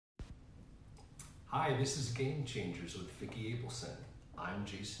Hi, this is Game Changers with Vicki Abelson. I'm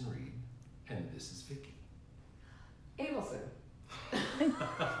Jason Reed, and this is Vicki. Abelson.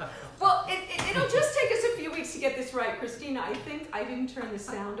 Well, it'll just take us a few weeks to get this right. Christina, I think I didn't turn the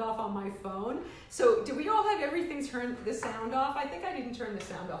sound off on my phone. So do we all have everything turned the sound off? I think I didn't turn the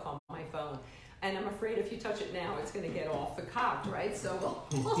sound off on my phone. And I'm afraid if you touch it now, it's going to get off the cocked, right? So,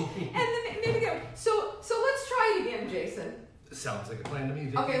 and then maybe go. So let's try it again, Jason. Sounds like a plan to me,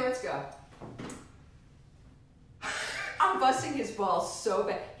 Vicki. Okay, let's go. I'm busting his balls so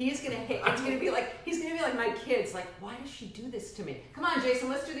bad. He's gonna hit. It's gonna be like my kids. Like, why does she do this to me? Come on, Jason.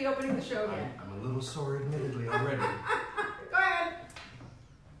 Let's do the opening of the show again. I'm a little sore, admittedly, already. Go ahead.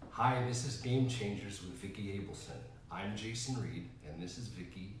 Hi, this is Game Changers with Vicki Abelson. I'm Jason Reed, and this is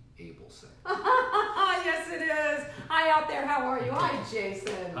Vicki Abelson. Yes, it is. Hi out there. How are you? Hi,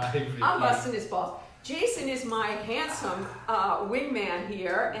 Jason. Hi, Vicki. I'm busting his balls. Jason is my handsome wingman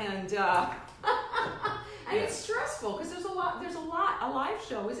here, and it's stressful because there's a lot. A live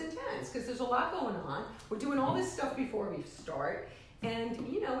show is intense because there's a lot going on. We're doing all this stuff before we start, and I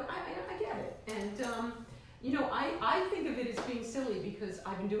get it. And I think of it as being silly because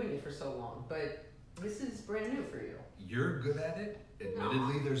I've been doing it for so long, but this is brand new for you. You're good at it.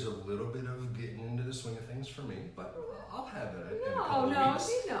 Admittedly, there's a little bit of getting into the swing of things for me, but I'll have it in a couple of weeks.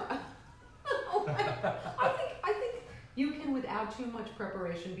 I think you can, without too much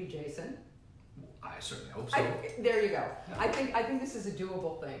preparation, be Jason. I certainly hope so. There you go. Yeah. I think this is a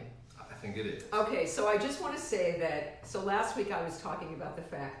doable thing. I think it is. Okay, so I just want to say that, so last week I was talking about the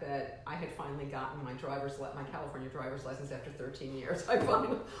fact that I had finally gotten my California driver's license after 13 years. I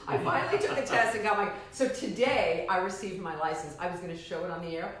finally took a test and got so today I received my license. I was going to show it on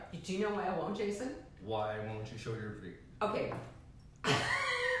the air. Do you know why I won't, Jason? Why won't you show your video? Okay.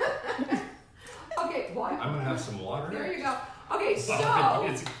 Okay, why? I'm going to have some water. There you go. Okay, so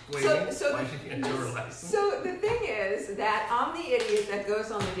the thing is that I'm the idiot that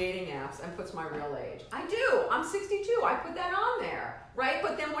goes on the dating apps and puts my real age. I do. I'm 62. I put that on there, right?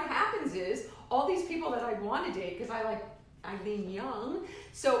 But then what happens is all these people that I want to date, because Eileen Young.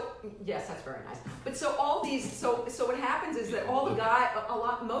 So yes, that's very nice. But so all these, so what happens is that all the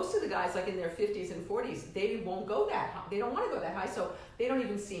most of the guys like in their 50s and 40s, they won't go that high. They don't want to go that high, so they don't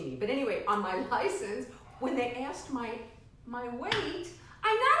even see me. But anyway, on my license, when they asked my weight,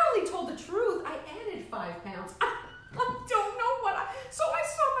 I not only told the truth, I added 5 pounds. I don't know so I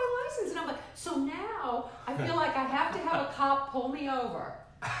saw my license and I'm like, so now I feel like I have to have a cop pull me over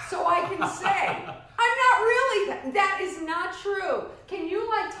so I can say, I'm not really, that is not true. Can you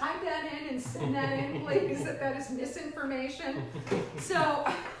type that in and send that in, please, that is misinformation? So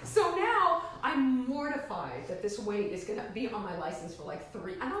now I'm mortified that this weight is gonna be on my license for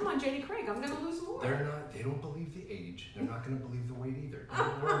 3, and I'm on Jenny Craig, I'm gonna lose more. They don't believe the age. They're not gonna believe the weight either.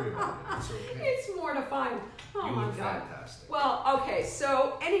 Don't worry about it, it's okay. It's mortifying. Oh you my look God. fantastic. Well, okay,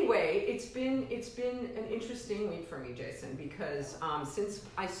 so anyway, it's been an interesting week for me, Jason, because since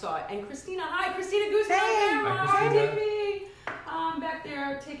I saw it, and Christina, hi, Christina Guzman. Hey, hi, Digby. Back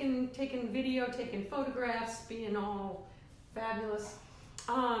there taking video, taking photographs, being all fabulous.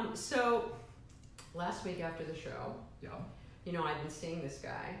 So last week after the show, Yeah. I've been seeing this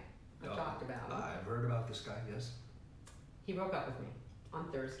guy. I've talked about him. I've heard about this guy, yes. He broke up with me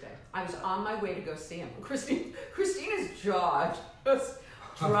on Thursday. I was on my way to go see him. Christina's jaw just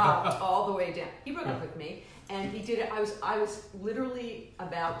dropped all the way down. He broke up with me, and he did it. I was literally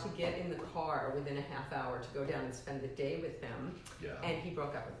about to get in the car within a half hour to go down and spend the day with him. Yeah. And he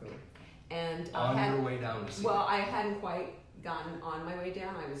broke up with me. And your way down to see him. I hadn't quite gotten on my way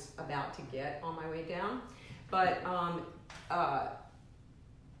down. I was about to get on my way down, but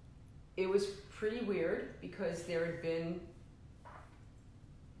it was pretty weird because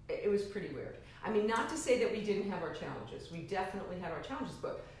it was pretty weird. I mean, not to say that we didn't have our challenges. We definitely had our challenges,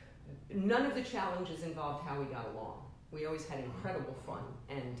 but none of the challenges involved how we got along. We always had incredible fun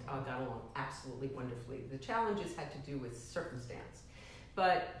and got along absolutely wonderfully. The challenges had to do with circumstance.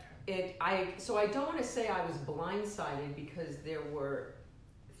 But so I don't want to say I was blindsided because there were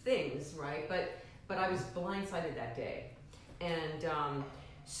things, right? But I was blindsided that day. And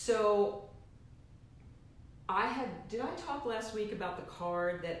so did I talk last week about the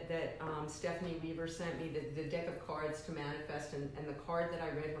card that Stephanie Weaver sent me, the deck of cards to manifest, and the card that I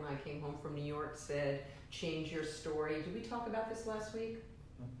read when I came home from New York said, change your story. Did we talk about this last week?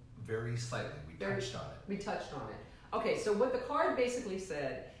 Very slightly. We touched on it. We touched on it. Okay, so what the card basically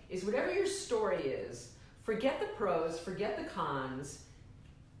said is whatever your story is, forget the pros, forget the cons,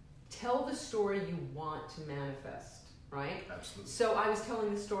 tell the story you want to manifest. Right? Absolutely. So I was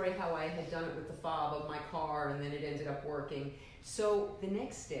telling the story how I had done it with the fob of my car and then it ended up working. So the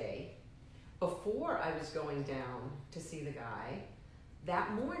next day, before I was going down to see the guy,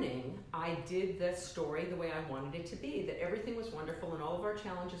 that morning I did the story the way I wanted it to be, that everything was wonderful and all of our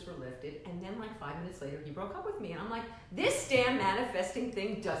challenges were lifted, and then like 5 minutes later he broke up with me, and I'm like, this damn manifesting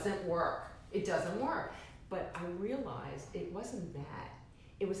thing doesn't work. It doesn't work. But I realized it wasn't that.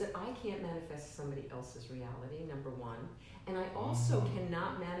 It was that I can't manifest somebody else's reality, number one, and I also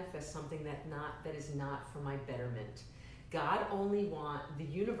cannot manifest something that is not for my betterment. The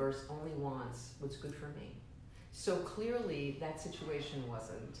universe only wants what's good for me. So clearly that situation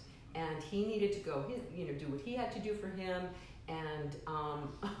wasn't, and he needed to go, do what he had to do for him, and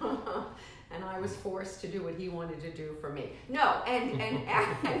and I was forced to do what he wanted to do for me. No, and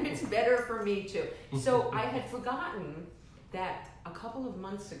it's better for me too. So I had forgotten that a couple of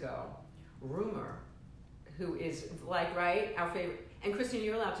months ago, Rumor, who is like, right, our favorite, and Christine,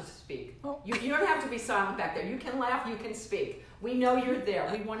 you're allowed to speak. Oh. You don't have to be silent back there. You can laugh, you can speak. We know you're there.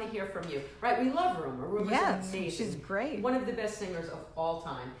 We want to hear from you. Right, we love Rumor. Rumor's amazing. She's great. One of the best singers of all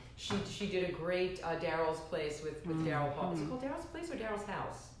time. She did a great Daryl's Place with Daryl Hall. Is it called Daryl's Place or Daryl's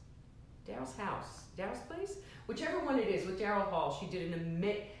House? Daryl's House. Daryl's Place? Whichever one it is, with Daryl Hall, she did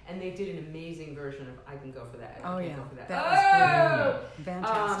and they did an amazing version of I Can Go For That. Go for that. That was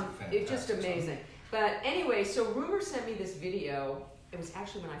fantastic. It's just amazing. But anyway, so Rumor sent me this video. It was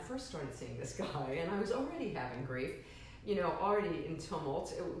actually when I first started seeing this guy, and I was already having grief, already in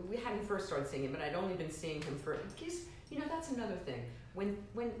tumult. We hadn't first started seeing him, but I'd only been seeing him for, because, that's another thing. When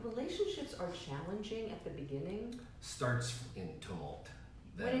relationships are challenging at the beginning. Starts in tumult.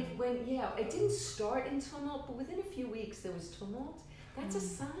 It didn't start in tumult, but within a few weeks there was tumult. That's a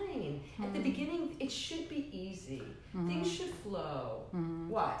sign. At the beginning, it should be easy. Things should flow.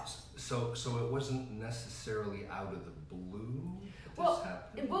 What? So it wasn't necessarily out of the blue. Well,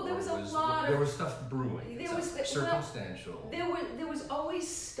 there was a lot of. There was stuff brewing. There was circumstantial. There was always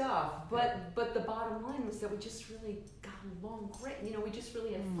stuff, but the bottom line was that we just really got along great. We just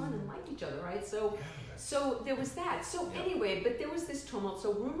really had fun and liked each other, right? So there was that. So anyway, but there was this tumult.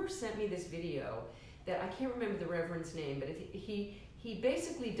 So Rumor sent me this video that I can't remember the Reverend's name, but he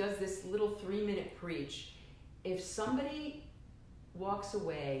basically does this little 3-minute preach. If somebody walks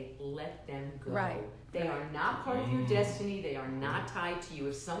away, let them go. Right. They are not part of your destiny. They are not tied to you.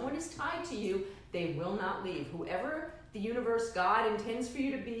 If someone is tied to you, they will not leave. Whoever the universe, God intends for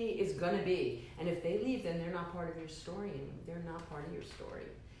you to be is going to be. And if they leave, then they're not part of your story anymore. They're not part of your story.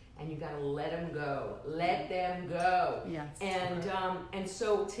 And you got to let them go. Let them go. Yes. And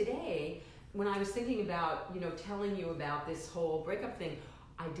so today, when I was thinking about, telling you about this whole breakup thing,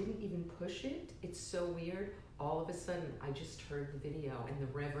 I didn't even push it. It's so weird. All of a sudden, I just heard the video, and the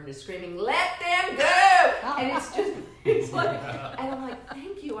Reverend is screaming, "Let them go!" And it's like, and I'm like,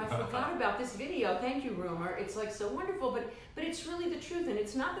 thank you. I forgot about this video. Thank you, Rumor. It's like so wonderful, but it's really the truth, and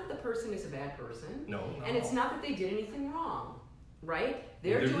it's not that the person is a bad person. No. And it's not that they did anything wrong, right?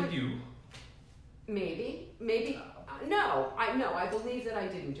 Neither did you. Maybe. No, I believe that I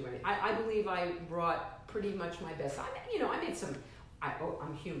didn't do anything. I believe I brought pretty much my best. I made some.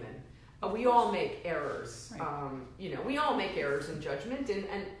 I'm human. We all make errors. Right. We all make errors in judgment.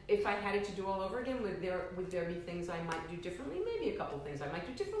 And if I had it to do all over again, would there be things I might do differently? Maybe a couple of things I might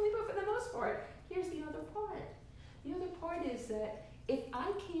do differently, but for the most part, here's the other part. The other part is that if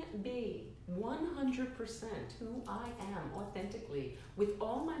I can't be 100% who I am authentically, with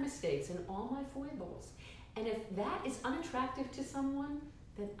all my mistakes and all my foibles, and if that is unattractive to someone,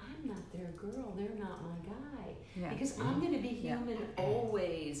 then I'm not their girl, they're not my guy. Yeah. Because I'm going to be human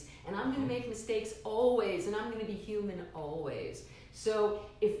always, and I'm going to make mistakes always, and I'm going to be human always. So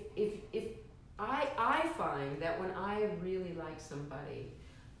if I find that when I really like somebody,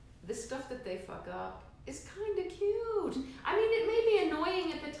 the stuff that they fuck up is kind of cute. I mean, it may be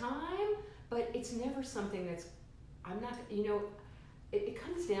annoying at the time, but it's never something that's, I'm not, it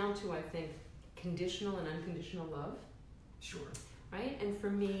comes down to, I think, conditional and unconditional love. Sure. Right? And for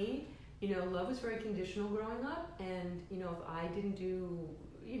me, love was very conditional growing up, and, if I didn't do,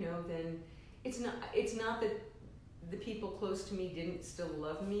 then it's not that the people close to me didn't still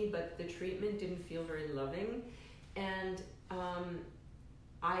love me, but the treatment didn't feel very loving. And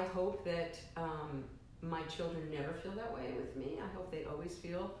I hope that my children never feel that way with me. I hope they always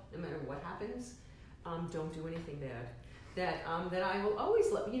feel, no matter what happens, don't do anything bad. That I will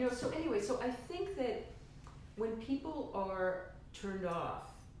always love. So anyway, so I think that when people are turned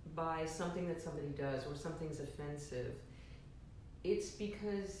off by something that somebody does or something's offensive, it's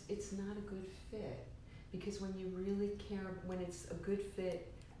because it's not a good fit. Because when you really care, when it's a good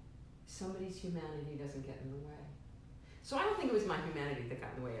fit, somebody's humanity doesn't get in the way. So I don't think it was my humanity that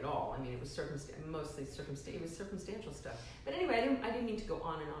got in the way at all. I mean, it was mostly circumstantial stuff. But anyway, I didn't mean to go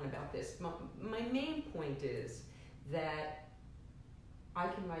on and on about this. My main point is that I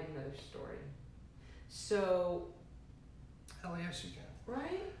can write another story. So. Hell yes, you can.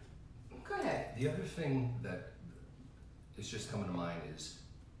 Right? Go ahead. The other thing that is just coming to mind is,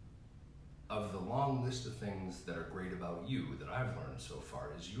 of the long list of things that are great about you that I've learned so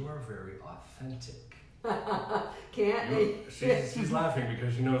far, is you are very authentic. She's laughing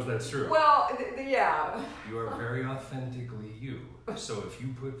because she knows that's true. Well, yeah. You are very authentically you. So if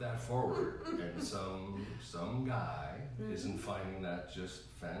you put that forward and some guy isn't finding that just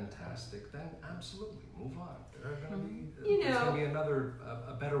fantastic, then absolutely move on. There's gonna be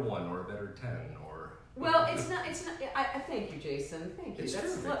a better one or a better 10 or. Well, it's not. I thank you, Jason. Thank you. It's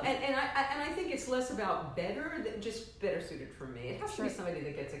That's true. And I think it's less about better than just better suited for me. It has to be somebody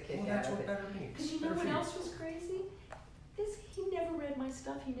that gets a kick out of it. That's what better means. Because you know what else was crazy? He never read my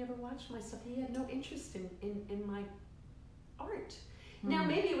stuff. He never watched my stuff. He had no interest in my art. Now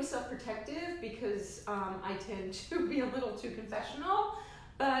maybe it was self-protective because I tend to be a little too confessional.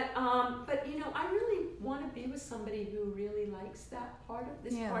 But I really want to be with somebody who really likes that part of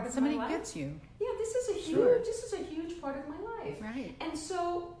this part of my life. Somebody gets you. Yeah, this is a huge part of my life. Right. And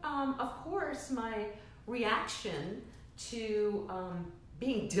so, of course, my reaction to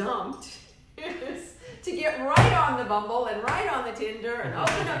being dumped is to get right on the Bumble and right on the Tinder and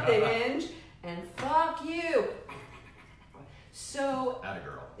open up the Hinge and fuck you. So. Atta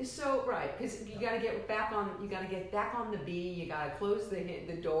girl. So right, because you got to get back on the B. You got to close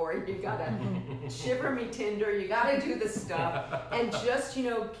the door. You got to shiver me Tinder. You got to do the stuff and just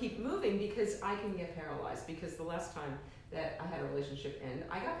keep moving, because I can get paralyzed. Because the last time that I had a relationship end,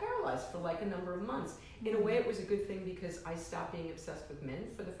 I got paralyzed for like a number of months. In a way, it was a good thing because I stopped being obsessed with men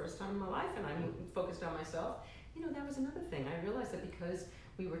for the first time in my life, and I focused on myself. That was another thing. I realized that because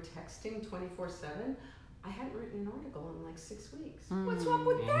we were texting 24/7. I hadn't written an article in like 6 weeks. What's up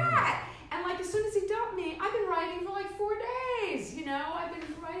with that? And like as soon as he dumped me, I've been writing for like 4 days. I've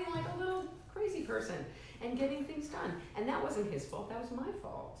been writing like a little crazy person and getting things done. And that wasn't his fault. That was my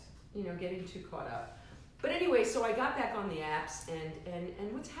fault. Getting too caught up. But anyway, so I got back on the apps,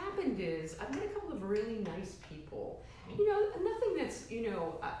 and what's happened is I've met a couple of really nice people. Nothing that's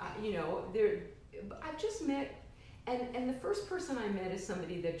I've just met. And the first person I met is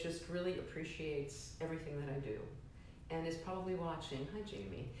somebody that just really appreciates everything that I do, and is probably watching. Hi,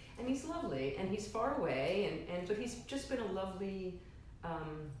 Jamie. And he's lovely, and he's far away, but he's just been a lovely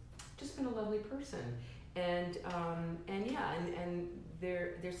person. And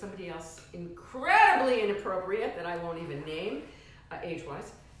there's somebody else incredibly inappropriate that I won't even name,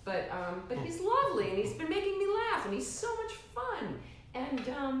 age-wise. But he's lovely, and he's been making me laugh, and he's so much fun.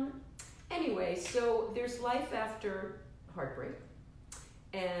 And anyway, so there's life after heartbreak,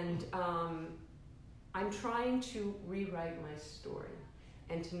 and I'm trying to rewrite my story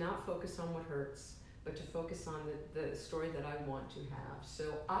and to not focus on what hurts, but to focus on the story that I want to have. So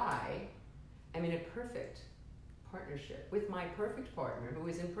I am in a perfect partnership with my perfect partner, who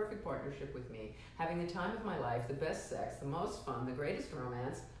is in perfect partnership with me, having the time of my life, the best sex, the most fun, the greatest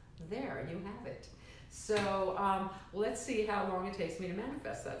romance. There, you have it. So let's see how long it takes me to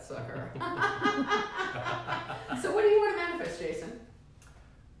manifest that sucker. So what do you want to manifest, Jason?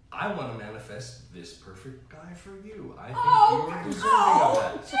 I want to manifest this perfect guy for you. I think you're deserving of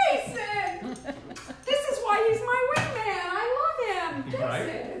that. Jason! This is why he's my wingman. I love him. Jason,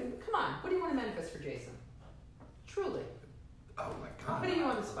 right? Come on. What do you want to manifest for Jason? Truly. Oh my God. Putting you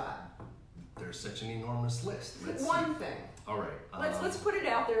on the spot. There's such an enormous list. Let's One see. thing. All right. Let's put it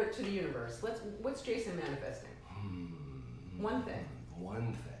out there to the universe. What's Jason manifesting? One thing.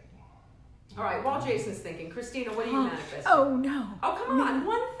 One thing. All right. While Jason's thinking, Christina, what are you manifesting? Oh no. Oh come on,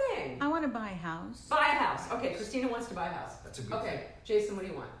 one thing. I want to buy a house. Buy a house. Okay, Christina wants to buy a house. That's a good thing. Okay, Jason, what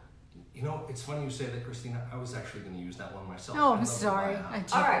do you want? It's funny you say that, Christina. I was actually going to use that one myself. Oh, I'm sorry.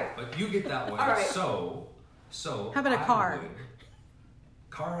 All right. But you get that one. All right. So. How about a car?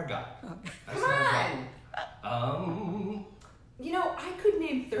 Car I got. Okay. Come on. I could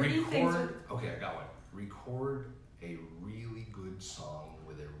name 30 things. Okay, I got one. Record a really good song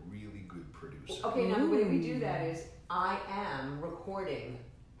with a really good producer. Okay, now the way we do that is I am recording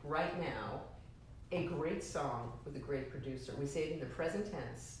right now a great song with a great producer. We say it in the present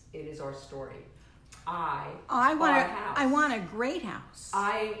tense. It is our story. I want a great house.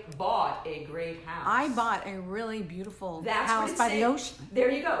 I bought a great house. I bought a really beautiful house by the ocean. There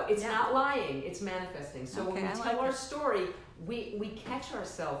you go. It's not lying. It's manifesting. So when we I tell our story, we catch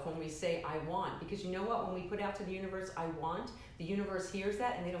ourselves when we say I want. Because you know what? When we put out to the universe, I want, the universe hears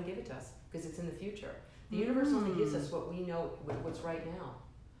that and they don't give it to us because it's in the future. The universe only gives us what we know, what's right now.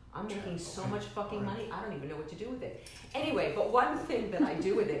 I'm making so much fucking money, I don't even know what to do with it. Anyway, but one thing that I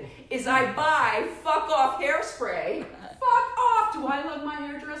do with it is I buy fuck off hairspray. Fuck off! Do I love my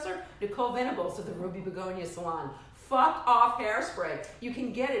hairdresser? Nicole Venables of the Ruby Begonia Salon. Fuck off hairspray. You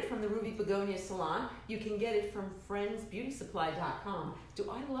can get it from the Ruby Begonia Salon. You can get it from friendsbeautysupply.com.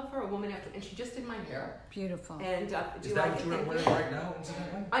 Do I love her? A woman after, and she just did my hair. Beautiful. And is that what you're wearing right now,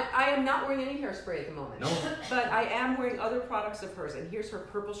 incidentally? I am not wearing any hairspray at the moment. No. But I am wearing other products of hers. And here's her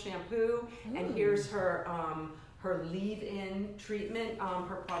purple shampoo. And here's her her leave-in treatment.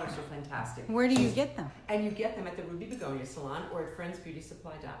 Her products are fantastic. Where do you get them? And you get them at the Ruby Begonia Salon or at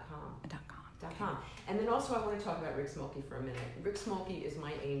friendsbeautysupply.com. .com. And then also I want to talk about Rick Smokey for a minute. Rick Smokey is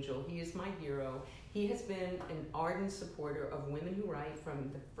my angel. He is my hero. He has been an ardent supporter of Women Who Write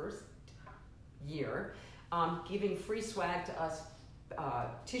from the first year, giving free swag to us,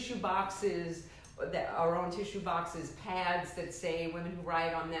 tissue boxes, our own tissue boxes, pads that say Women Who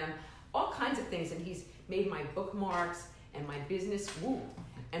Write on them, all kinds of things. And he's made my bookmarks and my business,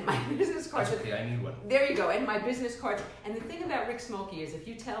 and my business cards. That's okay, I need one. There you go, and my business cards. And the thing about Rick Smokey is if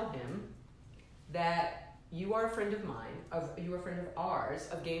you tell him that you are a friend of mine, you are a friend of ours,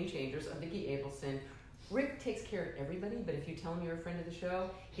 of Game Changers, of Vicki Abelson. Rick takes care of everybody, but if you tell him you're a friend of the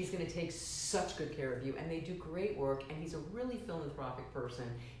show, he's going to take such good care of you. And they do great work, and he's a really philanthropic person.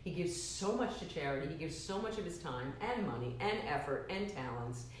 He gives so much to charity. He gives so much of his time and money and effort and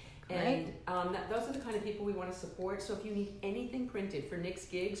talents. And those are the kind of people we want to support. So if you need anything printed for Nick's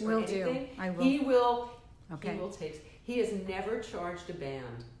gigs or anything, he will take. He has never charged a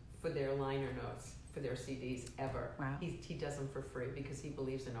band for their liner notes, for their CDs, ever. Wow. He does them for free because he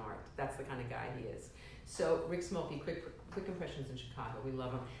believes in art. That's the kind of guy he is. So Rick Smokey, quick impressions in Chicago. We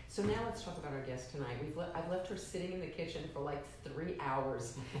love him. So now let's talk about our guest tonight. I've left her sitting in the kitchen for like 3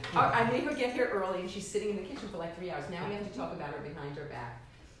 hours. I made her get here early, and she's sitting in the kitchen for like 3 hours. Now we have to talk about her behind her back,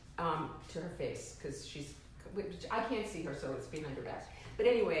 to her face, because I can't see her, so it's behind her back. But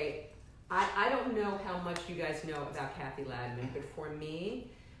anyway, I don't know how much you guys know about Kathy Ladman, but for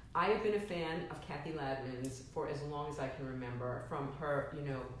me, I have been a fan of Kathy Ladman's for as long as I can remember, from her,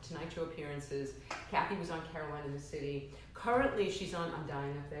 Tonight Show appearances. Kathy was on Caroline in the City. Currently, she's on I'm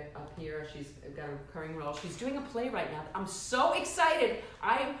Dying up here. She's got a recurring role. She's doing a play right now. I'm so excited.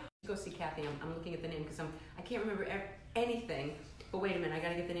 Go see Kathy. I'm looking at the name because I can't remember anything. But wait a minute, I got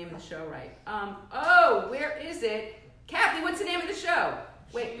to get the name of the show right. Where is it? Kathy, what's the name of the show?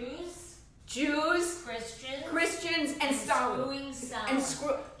 Wait. Jews, Christians, and Stalin.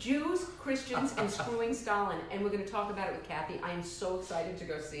 Jews, Christians, and screwing Stalin. And we're going to talk about it with Kathy. I am so excited to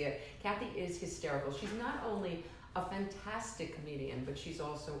go see it. Kathy is hysterical. She's not only a fantastic comedian, but she's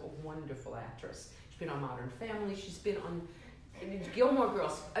also a wonderful actress. She's been on Modern Family. She's been on Gilmore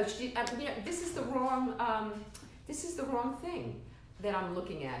Girls. This is the wrong thing that I'm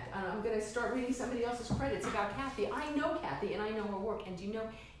looking at. I'm going to start reading somebody else's credits about Kathy. I know Kathy, and I know her work. And do you know,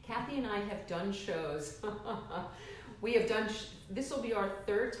 Kathy and I have done shows. We have done, this will be our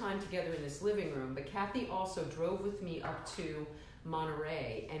third time together in this living room, but Kathy also drove with me up to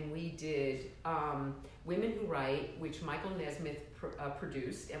Monterey, and we did Women Who Write, which Michael Nesmith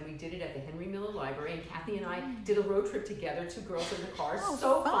produced, and we did it at the Henry Miller Library, and Kathy and I did a road trip together, 2 girls in the car,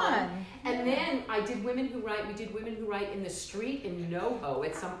 so fun. And then I did Women Who Write, we did Women Who Write in the street in NoHo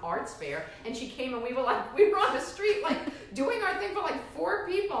at some arts fair, and she came and we were on the street doing our thing for 4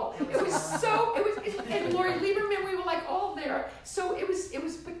 people. And Lori Lieberman, we were all there. So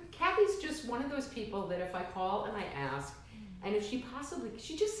but Kathy's just one of those people that if I call and I ask, and if she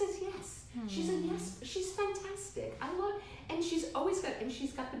just says yes. She's a yes. She's fantastic. And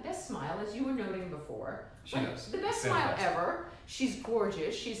she's got the best smile, as you were noting before. She does. The best smile ever. She's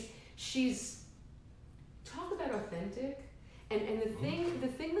gorgeous. She's talk about authentic. And the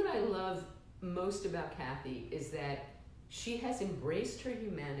thing that I love most about Kathy is that she has embraced her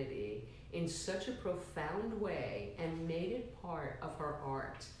humanity in such a profound way and made it part of her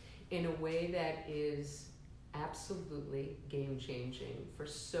art in a way that is absolutely game-changing for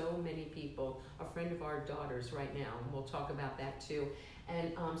so many people. A friend of our daughter's right now, and we'll talk about that too.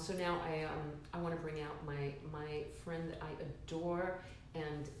 And so now I want to bring out my friend that I adore,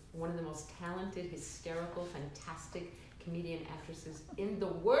 and one of the most talented, hysterical, fantastic comedian actresses in the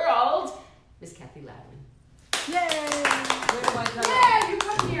world, Miss Kathy Ladman. Yay! Where do I go? Yeah, you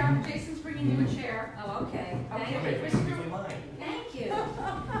come here. Jason's bringing you a chair. Oh, okay. Thank you.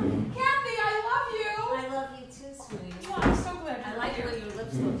 Kathy, I love you. I love you too, sweetie. Oh, I'm so glad I like the way your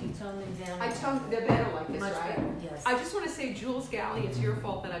lips look. You tone them down. They're better like this, Much right? better, yes. I just want to say, Jules Galley, it's your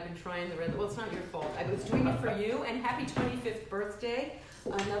fault that I've been trying the red. Well, it's not your fault. I was doing it for you, and happy 25th birthday.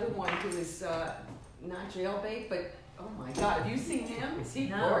 Another one who is, not jailbait, but oh my God, have you seen him? Is he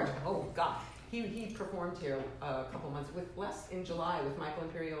gorgeous? Oh God. He performed here a couple months in July with Michael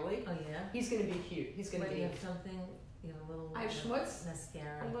Imperioli. Oh yeah. He's going to be huge. He's going to be. You have something, you have a little. I have schmutz.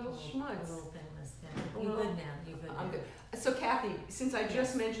 Mascara. A little schmutz. A little thing mascara. You're good now. You're good. I'm good. So Kathy, since I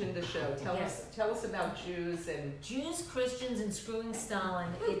just mentioned the show, tell us about Jews and Jews, Christians, and Screwing Stalin.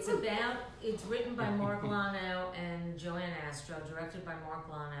 It's written by Mark Lano and Joanne Astro, directed by Mark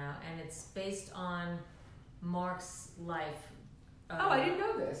Lano, and it's based on Mark's life. I didn't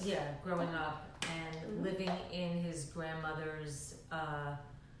know this. Yeah, growing up and living in his grandmother's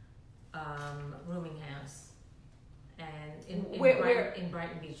rooming house, and in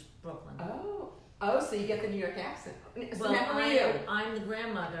Brighton Beach, Brooklyn. Oh, so you get the New York accent. So well, I'm the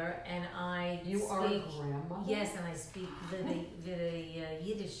grandmother, and You are a grandmother? Yes, and I speak with a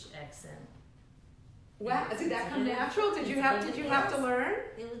Yiddish accent. Wow, did that come natural? Did you have to learn?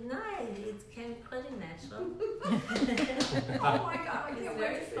 It was nice. It came quite natural. Oh my God, it's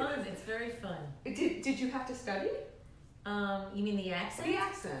very fun. It's very fun. Did you have to study? You mean the accent? The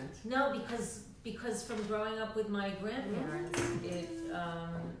accent. No, because from growing up with my grandparents,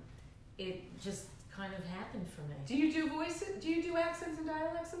 it just kind of happened for me. Do you do voices? Do you do accents and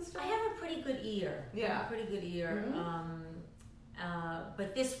dialects and stuff? I have a pretty good ear. Yeah. I have a pretty good ear.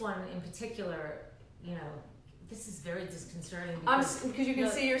 But this one in particular, this is very disconcerting because you can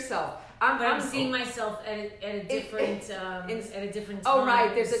see yourself. I'm seeing myself at a different at a different time. Oh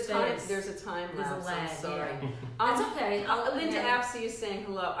right, there's a time lapse. There's a lag. I'm sorry. Yeah. That's okay. Linda Apsey is saying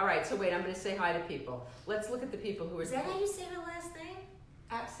hello. All right, so wait, I'm going to say hi to people. Let's look at the people who are. Is that how you say her last name?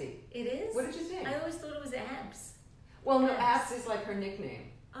 Apsey. It is. What did you say? I always thought it was Abs. Well, no, Apsey is like her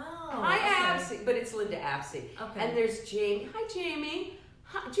nickname. Oh. Hi, Apsey, but it's Linda Apsey. Okay. And there's Jamie. Hi, Jamie.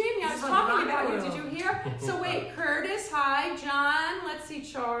 Hi, Jamie, I was talking about you. Did you hear? So wait, Curtis, hi, John. Let's see,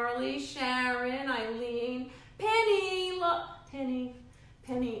 Charlie, Sharon, Eileen, Penny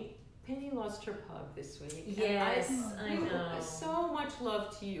lost her pug this week. Yes, I know. So much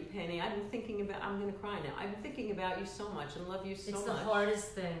love to you, Penny. I'm going to cry now. I'm thinking about you so much and love you so much. It's the hardest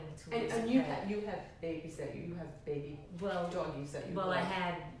thing to lose. And you have babies that you have baby doggies that you Well, love.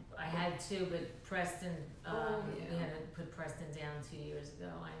 I had two, but Preston, we had to put Preston down 2 years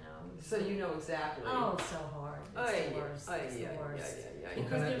ago. I know. So you know exactly. Oh, it's so hard. It's the worst. It's the worst. What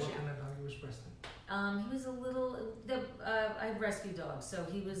kind of dog was Preston? He was a little. I have rescue dogs, so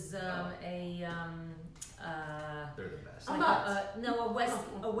he was They're the best. A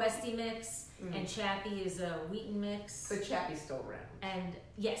Westie mix, and Chappie is a Wheaton mix. But Chappie's still around. And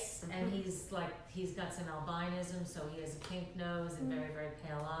yes, and he's got some albinism, so he has a pink nose and very, very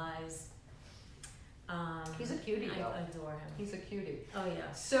pale eyes. He's a cutie, though. I adore him. He's a cutie. Oh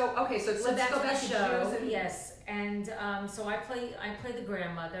yeah. So let's go back to show. Yes, and so I play the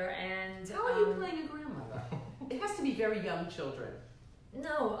grandmother, and how are you playing a grandmother? It has to be very young children.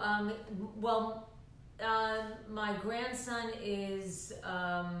 No, my grandson is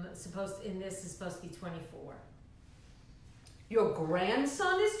supposed to be 24. Your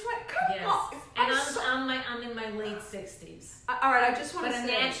grandson is 20? Come on. And I'm in my late 60s. All right, I just want to say. But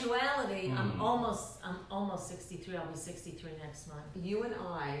in actuality, I'm almost 63. I'll be 63 next month. You and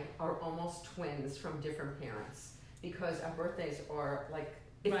I are almost twins from different parents because our birthdays are like.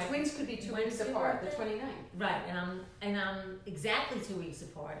 If twins could be 2 weeks apart, the 29th. Right, and I'm exactly 2 weeks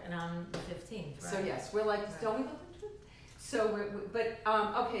apart, and I'm the 15th. Right? So yes, we're like, don't we look like twins? So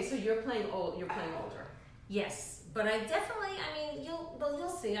okay, so you're playing older. Yes, but I definitely. I mean, you'll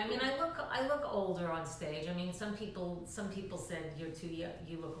see. I mean, I look older on stage. I mean, some people said you're too young.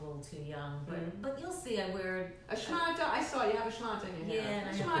 You look a little too young, but you'll see. I wear a schmata. I saw you have a schmata in your hair.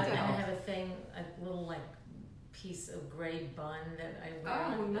 Yeah, and I have a thing, a little piece of gray bun that I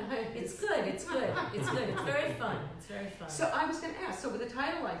wear. Oh, nice. It's good. It's very fun. So I was going to ask, so with a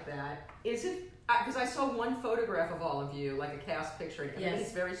title like that, is it, because I saw one photograph of all of you, like a cast picture, and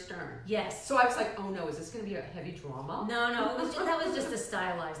it's very stern. Yes. So I was like, oh no, is this going to be a heavy drama? No, that was just a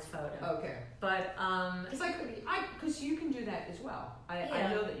stylized photo. Okay. But, because you can do that as well. I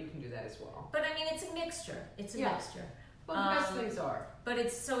know that you can do that as well. But I mean, it's a mixture. Mixture. Well, the best things are. But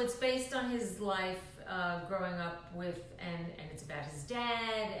it's based on his life, growing up with, and it's about his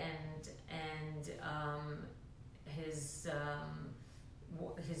dad and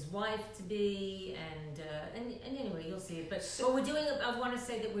his wife to be, and anyway, you'll see it. But we're doing. I want to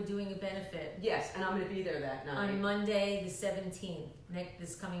say that we're doing a benefit. Yes, and I'm going to be there that night on Monday, the 17th,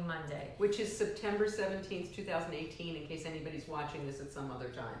 this coming Monday, which is September 17th, 2018. In case anybody's watching this at some other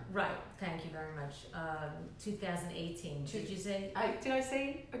time. Right. Thank you very much. 2018. Did you say? Did I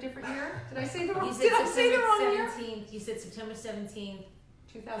say a different year? Did I say the wrong? You said September 17th. You said September 17th.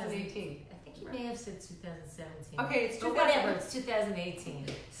 2018. I think you may have said 2017. Okay, it's 2018. But whatever, it's 2018.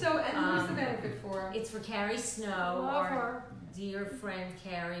 So, and who's the benefit for? It's for Carrie Snow, Love our her. dear friend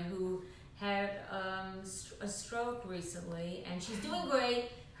Carrie, who had a stroke recently, and she's doing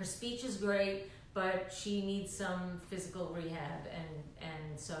great. Her speech is great, but she needs some physical rehab,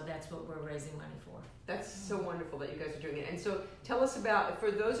 and so that's what we're raising money for. That's so wonderful that you guys are doing it. And so tell us about,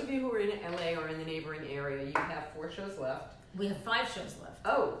 for those of you who are in LA or in the neighboring area, you have 4 shows left. We have 5 shows left.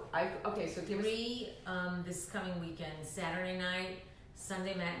 Oh, okay, so give us... 3 this coming weekend, Saturday night,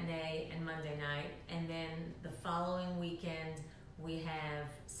 Sunday matinee, and Monday night. And then the following weekend, we have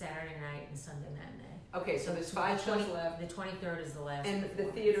Saturday night and Sunday matinee. Okay, so there's 5 shows left. The 23rd is the last. And the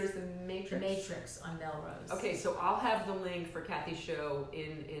theater is the Matrix? The Matrix on Melrose. Okay, so I'll have the link for Kathy's show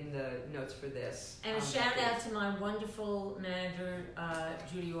in the notes for this. And a shout out to my wonderful manager,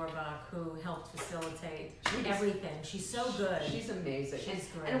 Judy Orbach, who helped facilitate everything. She's so good. She's amazing. She's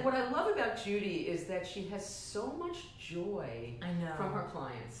great. And what I love about Judy is that she has so much joy from her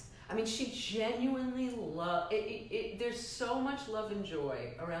clients. I mean, she genuinely loves it. There's so much love and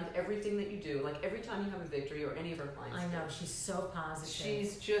joy around everything that you do. Like every time you have a victory, or any of her clients. I know, she's so positive.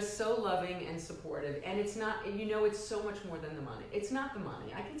 She's just so loving and supportive, and it's not. It's so much more than the money. It's not the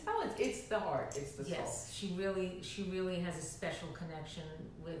money. I can tell it's the heart. It's the soul. Yes, she really has a special connection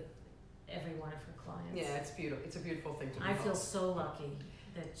with every one of her clients. Yeah, it's beautiful. It's a beautiful thing to do. I feel so lucky.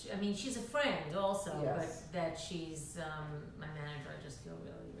 She's a friend also, yes. but that she's my manager. I just feel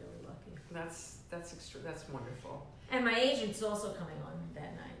really, really lucky. That's wonderful. And my agent's also coming on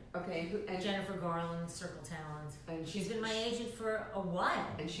that night. Okay, and Jennifer Garland, Circle Talent, and she's been my agent for a while.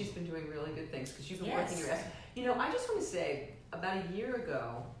 And she's been doing really good things because you've been working your ass. I just want to say, about a year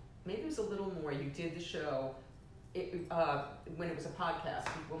ago, maybe it was a little more, you did the show. When it was a podcast,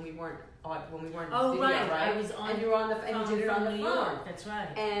 when we weren't video, right? I was on, and you were on and you did it on the New phone. York. That's right.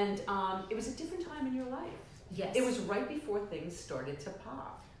 And it was a different time in your life. Yes, it was right before things started to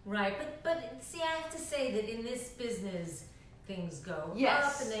pop. Right, but see, I have to say that in this business, things go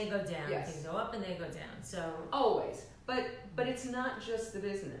up and they go down. Yes. Things go up and they go down. So always, but it's not just the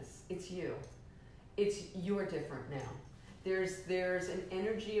business. It's you. You're different now. There's an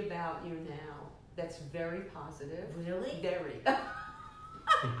energy about you now that's very positive. Really? Very.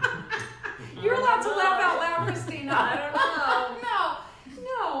 You're allowed to laugh out loud, Christina. I don't know.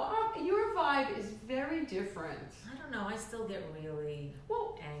 No. Your vibe is very different. I don't know. I still get really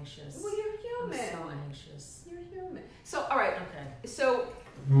anxious. Well, you're human. I'm so anxious. You're human. So, all right. Okay. So,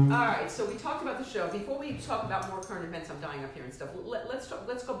 all right. So we talked about the show. Before we talk about more current events, I'm dying up here and stuff.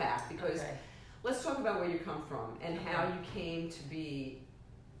 Let's go back because let's talk about where you come from and how you came to be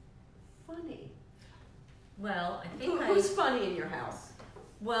funny. Well, I think who's funny in your house?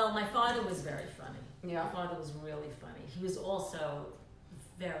 Well, my father was very funny. Yeah. My father was really funny. He was also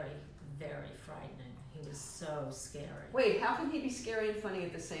very, very frightening. He was so scary. Wait, how can he be scary and funny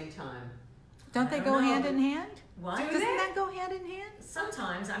at the same time? Don't they go hand in hand? What? Doesn't that go hand in hand?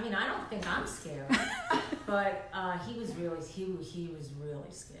 Sometimes. I mean, I don't think I'm scary, but he was really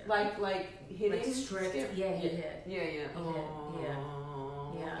scary. Like hitting, like strict. Scary? Yeah, he hit. Yeah.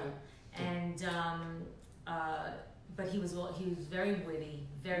 Yeah. Okay. And but he was very witty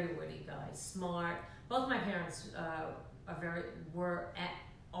guy, smart. Both my parents were.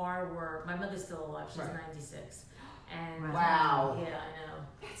 My mother's still alive. She's 96. And wow. Yeah, I know.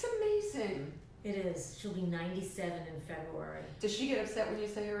 That's amazing. It is. She'll be 97 in February. Does she get upset when you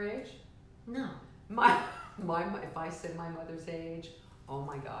say her age? No. If I said my mother's age, oh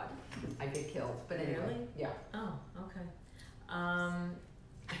my God, I'd get killed. But anyway, really? Yeah. Oh, okay.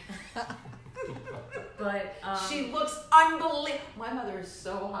 But she looks unbelievable. My mother is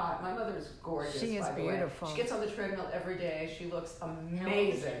so hot. My mother is gorgeous. She is beautiful. She gets on the treadmill every day. She looks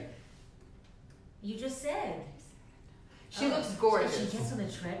amazing. You just said. She looks gorgeous. She gets on the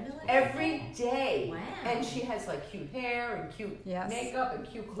treadmill every day. Wow. And she has like cute hair and cute makeup and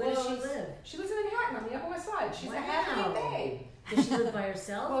cute clothes. Where does she live? She lives in Manhattan on the Upper West Side. She's a happy babe. Does she live by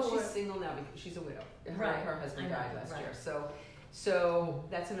herself? Well, she's single now because she's a widow. Her husband died last year. So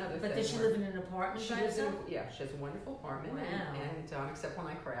that's another thing. But does she live in an apartment she by lives herself? She has a wonderful apartment. Wow. And except when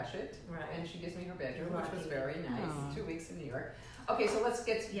I crash it. Right. And she gives me her bedroom, Lucky. which was very nice. Aww. 2 weeks in New York. Okay, so let's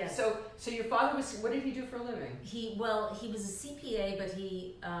get to, yes. So your father was, what did he do for a living? He was a CPA, but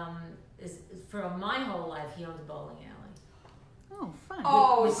he is for my whole life he owned a bowling alley. Oh, fun.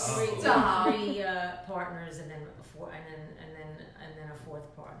 Oh, three partners and then a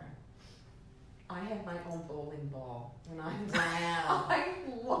fourth partner. I had my own bowling ball when I was. Wow. I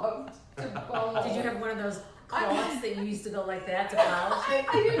loved to bowl. Did you have one of those cloths that you used to go like that to polish it?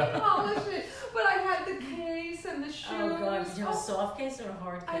 I didn't polish it, but I had the case and the shell Oh God, did you have a soft case or a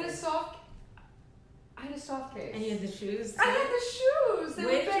hard case? I had a soft case. And you had the shoes? I had the shoes. They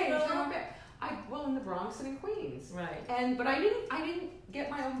Where were did you beige. grow They were up? beige. Well, in the Bronx and in Queens. Right. But I didn't get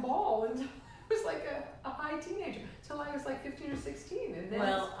my own ball until I was like a high teenager. Till I was like 15 or 16. And then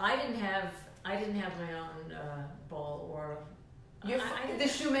Well, I didn't have my own ball or. the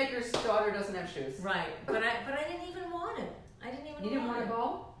shoemaker's daughter doesn't have shoes. Right, but I didn't even want it. I didn't even. You didn't want a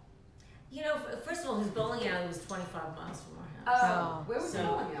ball? You know, first of all, his bowling alley was 25 miles from our house. Oh. Where was the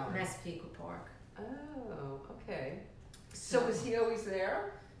bowling alley? Massapequa Park. Oh, okay. So was he always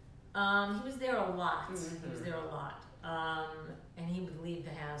there? He was there a lot. Mhm. He was there a lot. And he would leave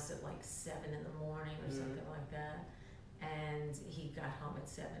the house at like 7 in the morning or something like that. And he got home at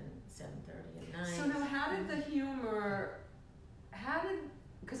 7:30 at night. So now, how did the humor?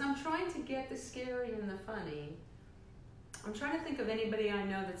 Because I'm trying to get the scary and the funny. I'm trying to think of anybody I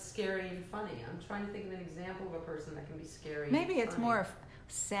know that's scary and funny. I'm trying to think of an example of a person that can be scary. Maybe and it's funny. more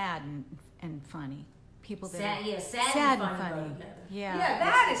sad and funny. People that Sad, are yeah, sad sad and and funny. funny. go together. Yeah. Yeah,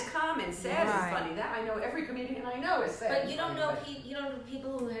 that is common. Sad Right. is funny. That I know. Every comedian I know is sad. But and you don't funny, know but you don't know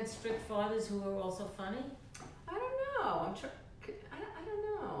people who had strict fathers who were also funny. I don't know. I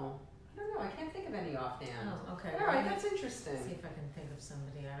don't know. I can't think of any offhand. Oh, okay. All right, Let me that's interesting. see if I can think of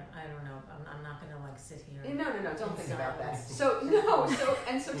somebody. I don't know. I'm not gonna like sit here. No, don't think about that.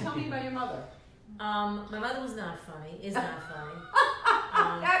 Silence. So tell me about your mother. My mother was not funny. Is not funny.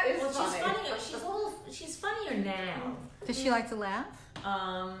 That is well, funny. she's funnier. She's funnier now. Does she like to laugh?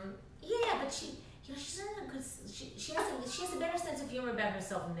 Yeah, but she's in a good. She has a better sense of humor about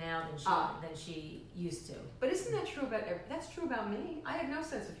herself now than she used to. But isn't that true about that's true about me? I had no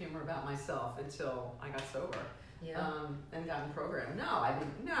sense of humor about myself until I got sober. Yeah. And got in program. No, I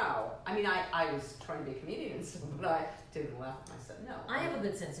didn't. No, I mean I was trying to be a comedian and stuff, but I didn't laugh at myself. No. I have a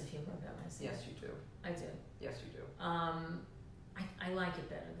good sense of humor about myself. Yes, you do. I do. Yes, you do. I like it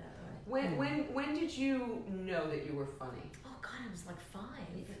better that way. When did you know that you were funny? Oh God, I was like 5.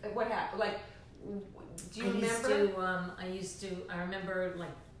 What happened? Like, do you remember? I remember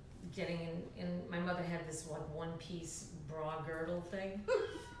like getting in my mother had this like one-piece bra girdle thing,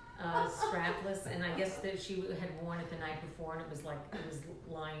 strapless, and I guess that she had worn it the night before, and it was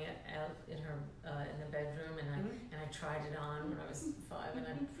lying out in her in the bedroom, and I tried it on when I was 5, and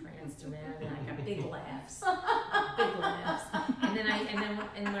I pranced around, and I got big laughs,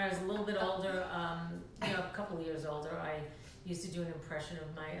 and when I was a little bit older, a couple of years older, I used to do an impression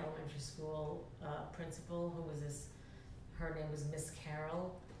of my elementary school principal, who was her name was Miss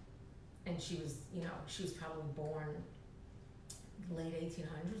Carroll, and she was probably born late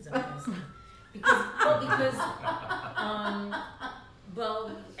 1800s, I guess.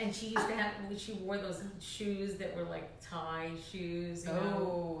 And she used to have, she wore those shoes that were like tie shoes. You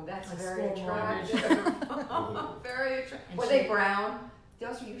know, that's like very school attractive. Very attractive. And Were they brown?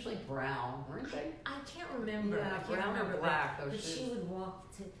 Those were usually brown, weren't they? I can't remember. Yeah, I can't brown or remember. black, those But shoes. she would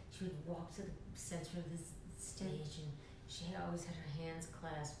walk to the center of the stage, and she always had her hands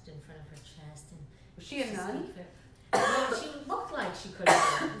clasped in front of her chest. And Was she a nun? No, she looked like she could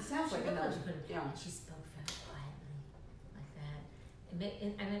have been. It sounds like She a looked nun. she could have. Yeah. And she spoke very quietly, like that.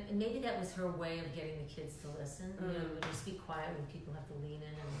 And maybe that was her way of getting the kids to listen. You know, when you speak quietly, people have to lean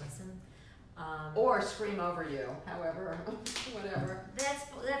in and listen. Or scream over you. However, whatever.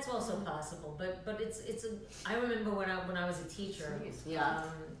 That's also possible. But it's I remember when I was a teacher. Yeah.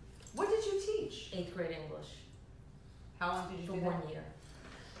 What did you teach? 8th grade English. How long did you For do that? 1 year.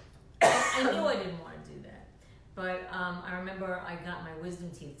 I knew I didn't want to do that, but I remember I got my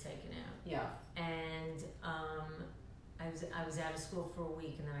wisdom teeth taken out, Yeah. and I was out of school for a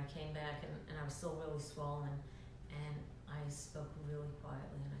week, and then I came back, and I was still really swollen, and I spoke really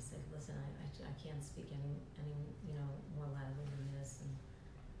quietly, and I said, "Listen, I can't speak any more loudly than this,"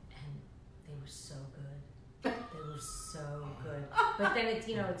 and they were so good. They were so good. But then it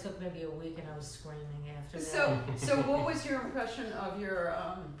took maybe a week, and I was screaming after that. So what was your impression of your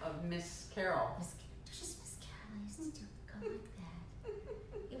of Miss Carroll? Just Miss Carroll, I used to go like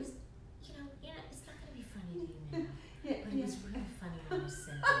that. It was, it's not going to be funny to you now, but it was really funny when I was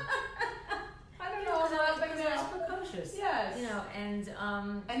 7. I don't know. Because I was precocious. Yes. And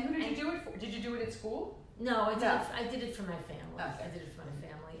who did you do it for? Did you do it at school? No, No. I did it for my family. Okay. I did it for my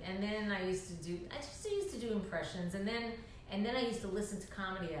family, and then I just used to do impressions, and then I used to listen to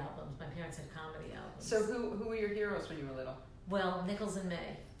comedy albums. My parents had comedy albums. So who were your heroes when you were little? Well, Nichols and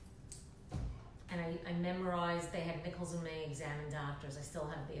May. And I memorized, they had Nichols and May Examine Doctors. I still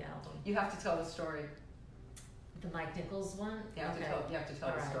have the album. You have to tell the story. The Mike Nichols one? You have to tell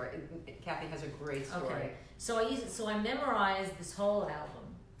All the right. story. Kathy has a great story. Okay. So I memorized this whole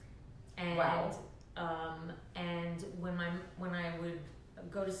album. And Wow. and when I would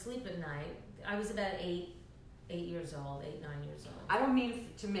go to sleep at night, I was about 8, 9 years old. I don't mean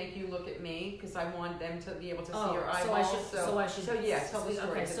to make you look at me because I want them to be able to see your so eyeballs. I should. So yeah, tell the story.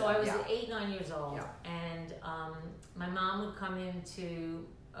 Okay, to so them. I was Yeah. 8, 9 years old, Yeah. and my mom would come into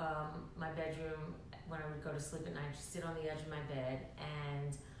my bedroom when I would go to sleep at night. She'd sit on the edge of my bed,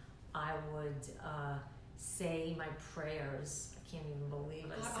 and I would say my prayers. I can't even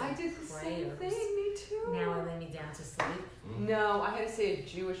believe I said I did the same prayers. thing. Me too. Now I lay me down to sleep. No, I had to say a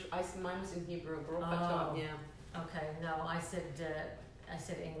Jewish. Mine was in Hebrew. Yeah. Okay, no, I said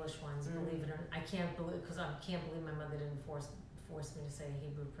English ones. Believe it or not, I can't believe my mother didn't force me to say a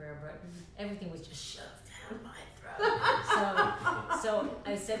Hebrew prayer, but everything was just shoved down my throat. So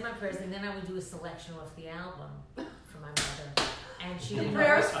I said my prayers, and then I would do a selection off the album for my mother, and she didn't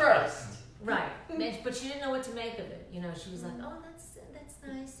Prayers first. Right, but she didn't know what to make of it. You know, she was like, "Oh, that's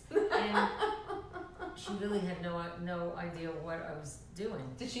nice," and she really had no idea what I was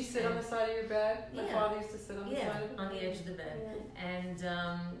doing. Did she sit on the side of your bed? My Yeah. father used to sit on the side of the bed. on the edge of the bed,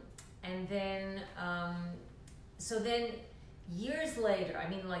 and then so then years later, I'm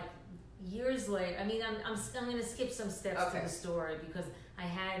going to skip some steps to the story because I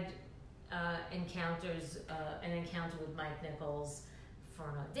had an encounter with Mike Nichols for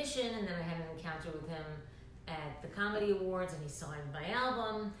an audition, and then I had an encounter with him at the Comedy Awards, and he signed my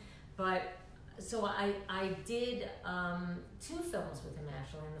album. But so I did 2 films with him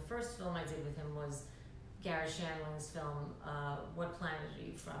actually, and the first film I did with him was Gary Shandling's film What Planet Are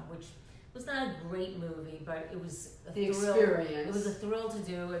You From, which was not a great movie, but it was a thrill. Experience. It was a thrill to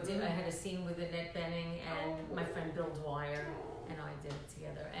do. I had a scene with Annette Bening and my friend Bill Dwyer, and I did it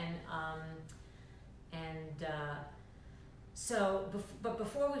together. But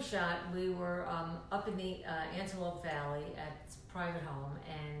before we shot, we were up in the Antelope Valley at private home,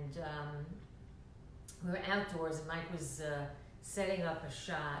 and we were outdoors, and Mike was setting up a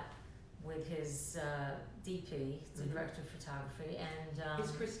shot with his DP, the director of photography, and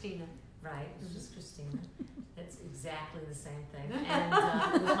It's Christina. right, it's just Christina. It's exactly the same thing,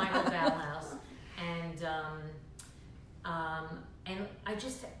 and with Michael Ballhaus, and I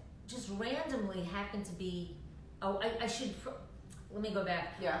just randomly happened to be. Oh, I should. Let me go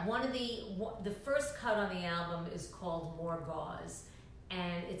back. Yeah. One of the first cut on the album is called More Gauze,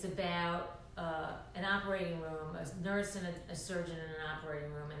 and it's about an operating room, a nurse and a surgeon in an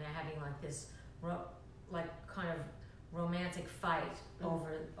operating room, and they're having like this, kind of romantic fight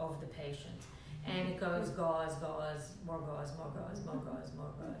over the patient, and it goes gauze, gauze, more gauze, more gauze, more gauze,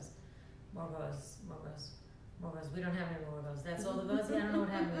 more gauze, more gauze, more gauze. More gauze. We don't have any more gauze. That's all the gauze? Yeah, I don't know what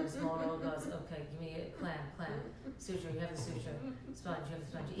happened to the small little gauze. Okay, give me a clam. Suture, you have the suture. Sponge, you have the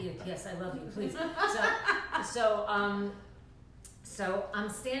sponge. Eat it. Yes, I love you, please. So I'm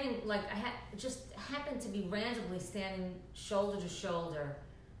standing, just happened to be randomly standing shoulder to shoulder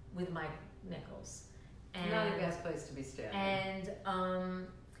with Mike Nichols. And, Not the best place to be standing. And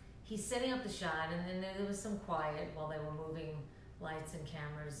he's setting up the shot, and then there was some quiet while they were moving lights and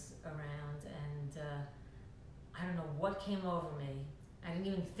cameras around, and I don't know what came over me. I didn't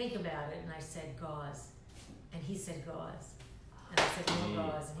even think about it, and I said gauze, and he said gauze, and I said more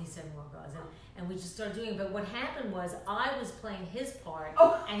gauze, and he said more gauze, and we just started doing it. But what happened was I was playing his part,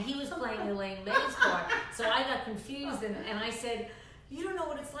 and he was playing Elaine May's part, so I got confused, and I said, "You don't know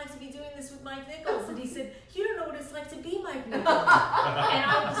what it's like to be doing this with Mike Nichols," and he said, "You don't know what it's like to be Mike Nichols." And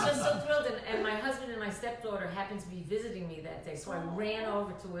I was just so thrilled, and my husband and my stepdaughter happened to be visiting me that day, so I ran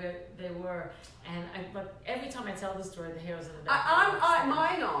over to where they were, and but every time I tell the story, the hairs on the back.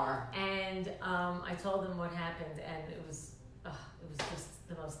 Mine are. And I told them what happened, and it was just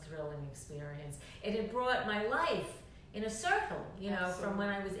the most thrilling experience. It had brought my life in a circle, from when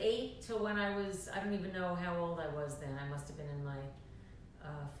I was 8 to when I don't even know how old I was then. I must have been in my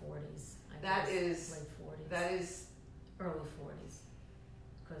 40s. That is late 40s. That is early 40s.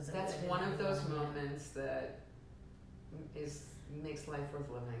 That's one of those moments that makes life worth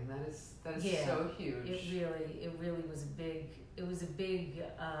living. That is so huge. It really was a big. It was a big.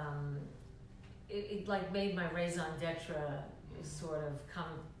 It like made my raison d'etre sort of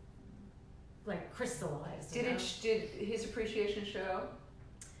come, like crystallized. Did his appreciation show?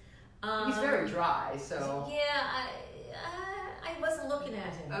 He's very dry, so yeah. I wasn't looking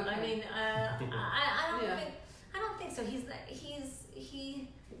at him. Okay. I mean, I don't think so. He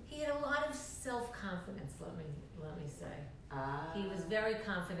had a lot of self-confidence. Let me say. He was very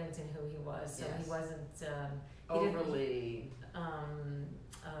confident in who he was, so he wasn't overly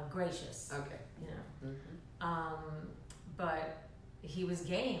gracious. Okay. But he was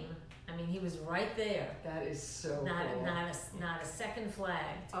game I mean, he was right there. That is so Not cool. not a second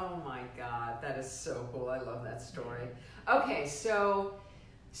flagged. Oh my God, that is so cool. I love that story. Okay, so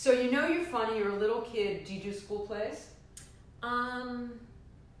you know you're funny. You're a little kid. Do you do school plays?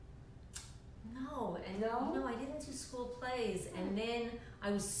 No, and No? I didn't do school plays, and then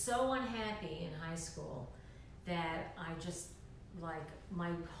I was so unhappy in high school that I just like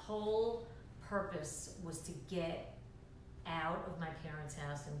my whole purpose was to get out of my parents'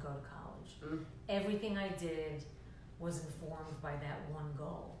 house and go to college. Mm. Everything I did was informed by that one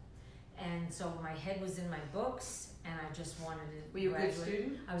goal. And so my head was in my books, and I just wanted to Were you a good graduate.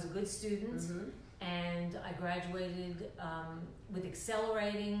 student? I was a good student, Mm-hmm. and I graduated with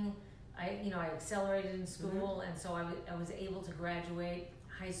accelerating. I accelerated in school, and so I was able to graduate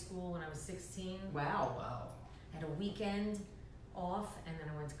high school when I was 16. Wow. Wow. Had a weekend off, and then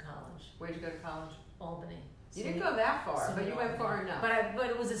I went to college, Where'd you go to college? Albany. You didn't go that far, but you went far enough. But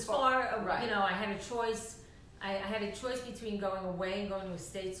it was as far. Right. I had a choice. I had a choice between going away and going to a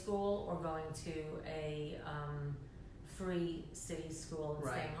state school, or going to a free city school and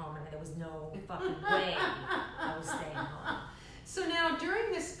Right. staying home. And there was no fucking way I was staying home. So now,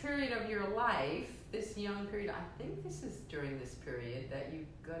 during this period of your life, this young period, I think this is during this period that you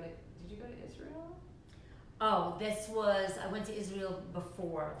go to. Did you go to Israel? Oh, I went to Israel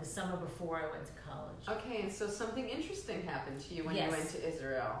the summer before I went to college. Okay, and so something interesting happened to you when you Yes. went to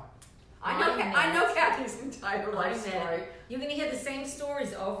Israel. I I know met- Kathy's entire life I met- story. You're gonna hear the same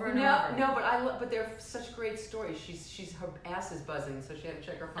stories over and No, over. no, but they're such great stories. She's her ass is buzzing, so she had to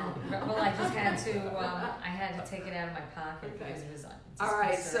check her phone. Well, I just had to. I had to take it out of my pocket Okay. because it was. All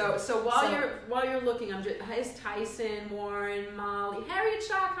right, so So- while you're looking, I'm just here's Tyson, Warren, Molly, Harriet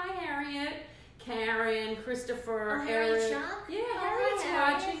Shock. Hi, Harriet. Karen, Christopher, Oh, Harriet Eric. Shock? Yeah, Oh, Harriet's hi,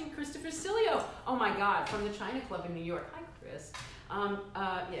 Harriet. watching. Christopher Cilio. Oh my God, from the China Club in New York. Hi, Chris.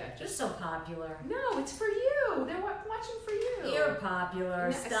 Yeah, You're just so popular. no, it's for you. They're watching for you. You're popular.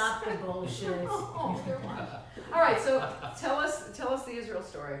 Yes. Stop the bullshit. No, they're watching. All right, so tell us the Israel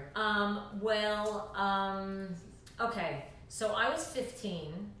story. Okay. So I was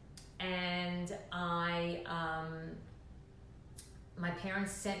 15, and my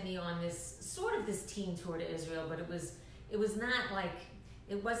parents sent me on this teen tour to Israel, but it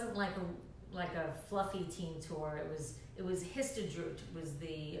wasn't like a fluffy teen tour. It was Histadrut was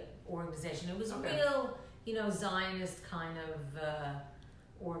the organization. It was Okay. real, Zionist kind of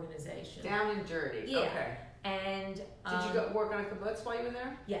organization. Down and dirty. Yeah. Okay. And Did you go work on a kibbutz while you were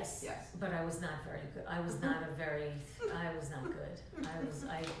there? Yes. Yes. But I was not very good. I was not good. I was not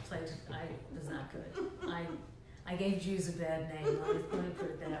good. I gave Jews a bad name. Let me put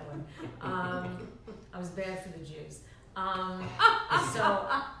it that way. I was bad for the Jews.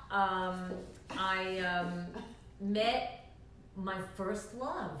 I met my first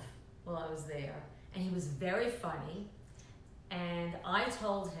love while I was there, and he was very funny, and I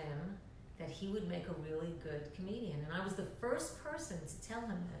told him that he would make a really good comedian, and I was the first person to tell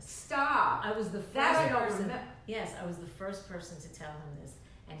him this. Stop. I was the first That I don't person. remember. Yes, I was the first person to tell him this,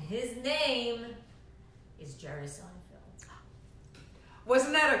 and his name is Jerry Seinfeld.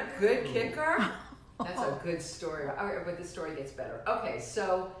 Wasn't that a good kicker? That's a good story. All right, but the story gets better. Okay,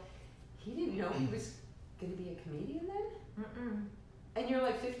 so he didn't know he was going to be a comedian then? Mm-mm. And you're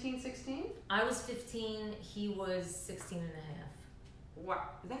like 15, 16? I was 15. He was 16 and a half. Wow,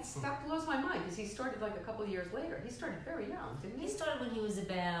 that blows my mind because he started like a couple of years later. He started very young, didn't he? He started when he was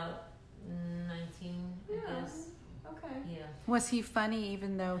about 19, I guess. Okay. Yeah. Was he funny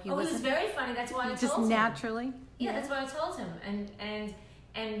even though he He was wasn't very funny. That's why I just told him. naturally? Yeah, that's what I told him.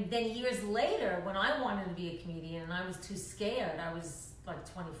 And then years later, when I wanted to be a comedian and I was too scared, I was like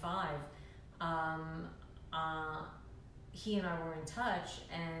 25, he and I were in touch,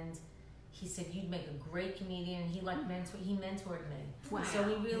 and he said, "You'd make a great comedian." He mentored me. Wow. So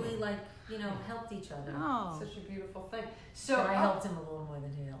we really helped each other. Oh. Such a beautiful thing. So But I helped him a little more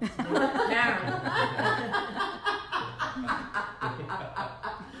than he helped me.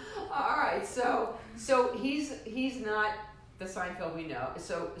 all right, so he's not the Seinfeld we know.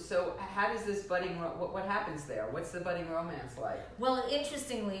 So how does this budding? What happens there? What's the budding romance like? Well,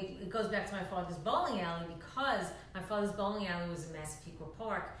 interestingly, it goes back to my father's bowling alley, because my father's bowling alley was in Massapequa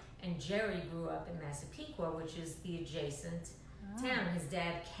Park, and Jerry grew up in Massapequa, which is the adjacent town. His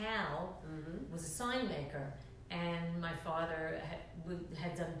dad, Cal, was a sign maker, and my father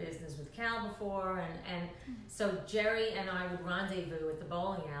had done business with Cal before, and so Jerry and I would rendezvous at the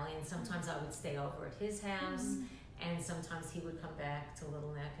bowling alley, and sometimes I would stay over at his house, and sometimes he would come back to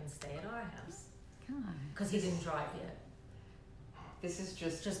Little Neck and stay at our house, God. because he didn't drive yet. This is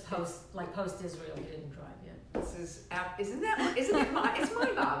just post Israel. He didn't drive yet. This is isn't it? It's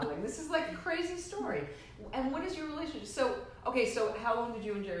mind-boggling. This is like a crazy story. And what is your relationship? So how long did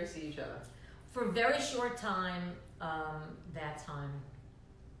you and Jerry see each other? For a very short time. That time.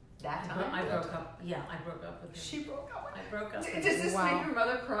 That time? I broke up. Yeah, I broke up with him. She broke up with him. I broke up. Does this make your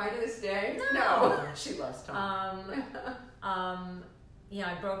mother cry to this day? No. She loves Tom.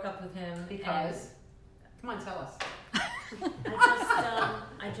 Yeah, I broke up with him Because? Come on, tell us.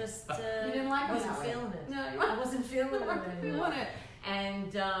 I just you didn't like him wasn't that way. feeling it. No, I wasn't feeling it You anymore. want it.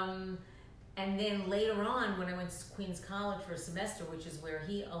 And then later on, when I went to Queens College for a semester, which is where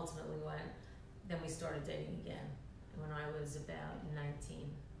he ultimately went, then we started dating again. When I was about 19.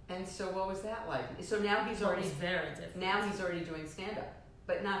 And so what was that like? So now he's So it already was very different. now he's already doing stand-up,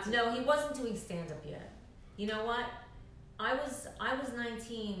 but not. No, he wasn't doing stand-up yet. You know what? I was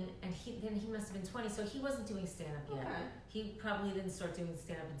 19, and he must have been 20, so he wasn't doing stand-up yet. Okay. He probably didn't start doing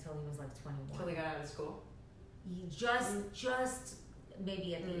stand-up until he was like 21. Until he got out of school. He just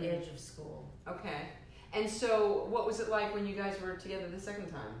maybe at the edge of school. Okay. And so what was it like when you guys were together the second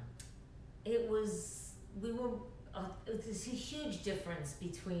time? It was a huge difference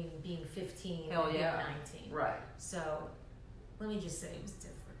between being 15 Hell and yeah. 19. Right. So let me just say it was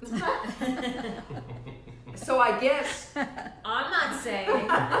different. So I guess I'm not saying.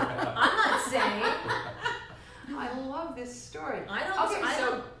 I love this story. I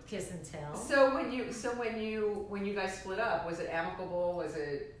don't kiss and tell. So when you guys split up, was it amicable?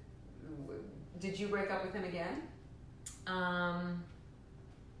 Did you break up with him again? I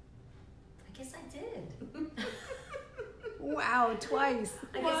guess I did. Wow, twice.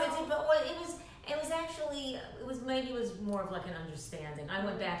 I guess I did, but it was more of like an understanding. I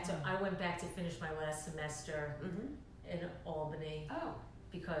went back to finish my last semester in Albany Oh.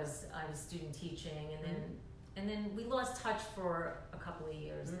 because I was student teaching, and then we lost touch for a couple of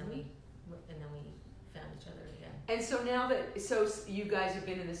years, and then we found each other again. And so you guys have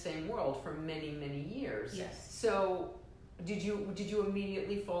been in the same world for many, many years. Yes. So did you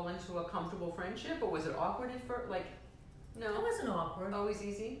immediately fall into a comfortable friendship, or was it awkward at first? Like, no. It wasn't awkward. Always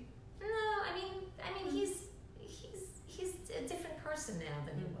easy. No, I mean, he's a different person now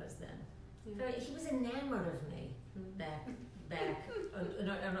than he was then. Yeah. He was enamored of me back.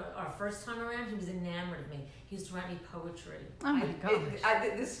 Our first time around, he was enamored of me. He used to write me poetry. Oh my gosh.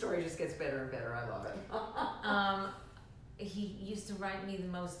 This story just gets better and better. I love it. He used to write me the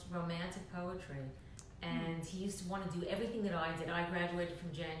most romantic poetry, and he used to want to do everything that I did. I graduated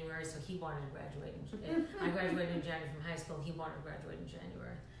from January, so he wanted to graduate. I graduated in January from high school. He wanted to graduate in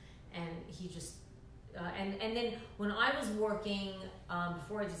January, and he just. And then when I was working,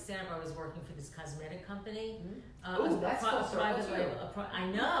 before I did stand-up, I was working for this cosmetic company. That's full circle private too. label. I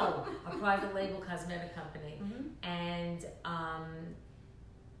know, a private label cosmetic company. And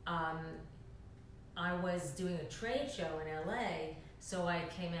I was doing a trade show in LA, so I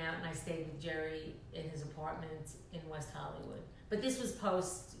came out and I stayed with Jerry in his apartment in West Hollywood. But this was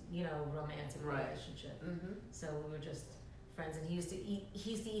post, romantic relationship. So we were just friends, and he used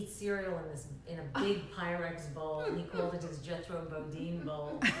to eat cereal in a big Pyrex bowl, and he called it his Jethro Bodine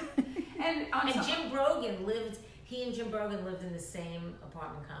bowl. And Jim Brogan he and Jim Brogan lived in the same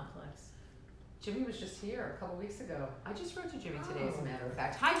apartment complex. Jimmy was just here a couple weeks ago. I just wrote to Jimmy today, as a matter of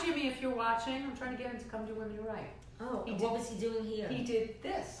fact. Hi, Jimmy, if you're watching. I'm trying to get him to come do Women Who Write. Oh, what was he doing here? He did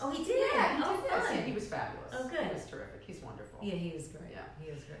this. Oh, he did? Yeah, he Oh, did this. fun. Yeah, he was fabulous. Oh, good. He was terrific. He's wonderful. Yeah, he was great. Yeah.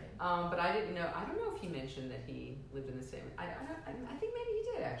 He was great. But I didn't know. I don't know if he mentioned that he lived in the same. I think maybe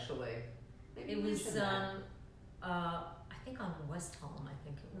he did actually. Maybe It he was, mentioned that. I think on West Holm, I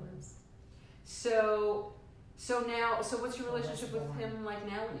think it was. So what's your relationship with Westbourne. him like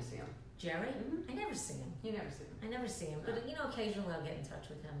now when you see him? Jerry? I never see him. You never see him. I never see him, but occasionally I'll get in touch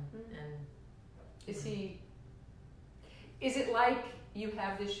with him. And Is it like you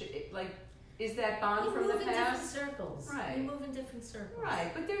have this is that bond from the move in different past? circles. Right. You move in different circles.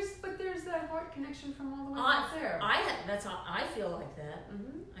 Right, but there's that heart connection from all the way back there. I feel like that.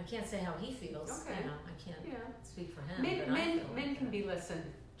 I can't say how he feels. Okay. I can't speak for him. Men but I feel men like can that. be less than.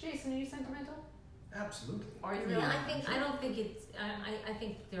 Jason, are you sentimental? Absolutely. Are you? Yeah, I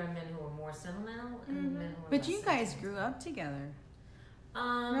think there are men who are more sentimental and men who are But less you guys sentimental. grew up together,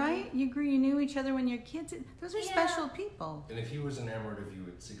 right? You knew each other when you're kids. Those are Yeah. special people. And if he was enamored of you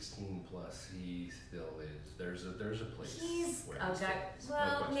at 16 plus, he still is. There's a place. He's where oh he God. stays.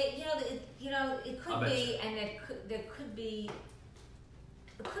 Well, No question. it could I'll bet be, you. and there could be.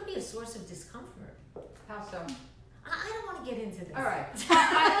 It could be a source of discomfort. How so? I don't want to get into this. All right.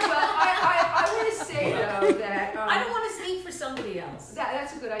 I want to say though that I don't want to speak for somebody else.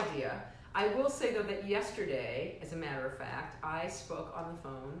 that's a good idea. I will say though that yesterday, as a matter of fact, I spoke on the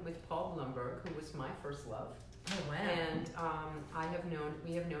phone with Paul Blumberg, who was my first love. Oh wow. And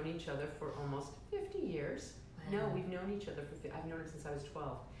we have known each other for almost 50 years. Wow. No, we've known each other I've known him since I was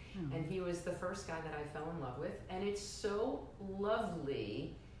 12. And he was the first guy that I fell in love with. And it's so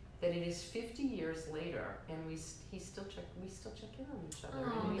lovely that it is 50 years later, and we still check in on each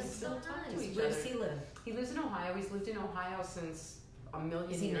other. Oh, and we that's still so talk to nice. each Where other. does he live? He lives in Ohio. He's lived in Ohio since a million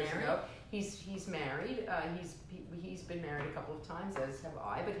Is he years married? ago. He's married. He's been married a couple of times, as have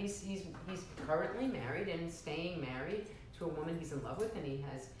I. But he's currently married and staying married to a woman he's in love with, and he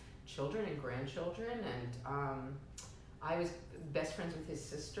has children and grandchildren. And I was best friends with his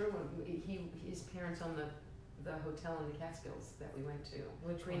sister when his parents owned the hotel in the Catskills that we went to.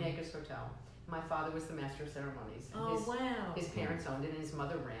 Which Green one? Acres Hotel. My father was the master of ceremonies. And Oh wow. his parents owned it, and his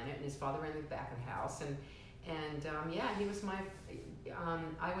mother ran it, and his father ran the back of the house. And yeah, he was my.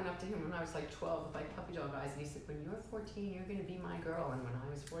 I went up to him when I was like 12 with like puppy dog eyes, and he said, "When you're 14, you're going to be my girl." And when I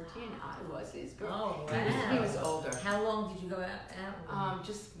was 14, I was his girl. Oh wow. He was older. How long did you go out with?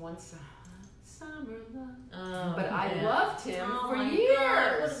 Just once. Summer love. Oh, But I yeah. loved him Oh for my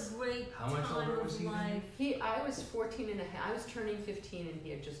years. God, what a great How much time older of was he then? life. I was 14 and a half. I was turning 15, and he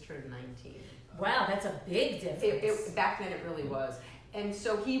had just turned 19. Wow, that's a big difference. Back then, it really was. And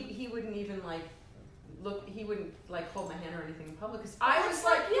so he wouldn't even like look. He wouldn't like hold my hand or anything in public. Cause I was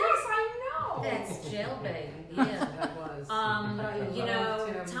like, yes, I know. That's jailbait. Yeah. That was. You know,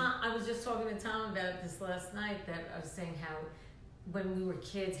 loved him. Tom, I was just talking to Tom about this last night, that I was saying how when we were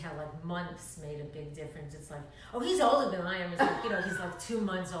kids, how like months made a big difference. It's like, oh, he's older than I am. It's like, you know, he's like 2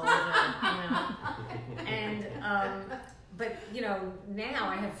 months older than, you know. And, but, you know, now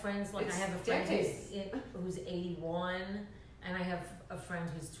I have friends, like It's I have a friend decades. who's 81, and I have a friend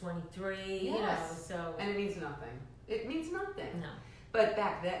who's 23, you know, Yes. so. And it means nothing. It means nothing. No. But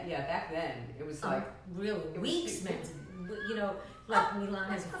back then, it was like, Really, it was weeks big. meant to, you know, like Milan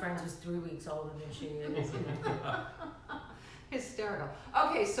has a friend who's 3 weeks older than she is. You know. hysterical.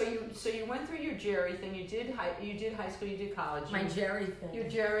 Okay, so you went through your Jerry thing. You did high school. You did college. My Jerry thing. Your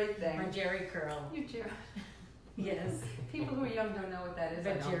Jerry thing. My Jerry curl. Your Jerry. Yes. People who are young don't know what that is.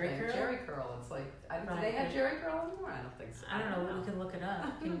 The I don't Jerry think. curl? Jerry curl. It's like, do Right. they have Jerry curl anymore? I don't think so. I don't know. We can look it up.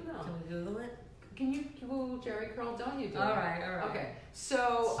 I don't know. Can we Google it? Can you Google Jerry curl? Don't you do All it? right. All right. Okay. See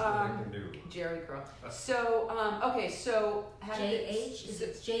So what I can do. Jerry curl. So okay. So how did it- JH is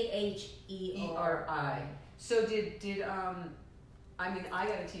it JHERI? So did I mean, I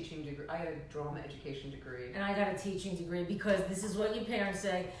got a teaching degree. I got a drama education degree. And I got a teaching degree because this is what your parents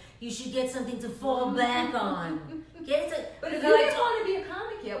say. You should get something to fall back on. Get it. But if because you didn't want to be a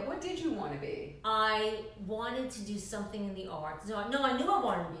comic yet, what did you want to be? I wanted to do something in the arts. No, I knew I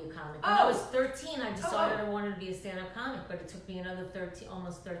wanted to be a comic. When I Oh. was 13, I decided Oh. I wanted to be a stand-up comic, but it took me another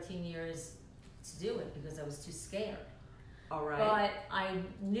almost 13 years to do it because I was too scared. All right. But I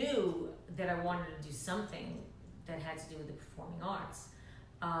knew that I wanted to do something that had to do with the performing arts.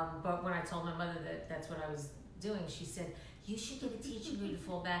 But when I told my mother that that's what I was doing, she said, you should get a teaching degree to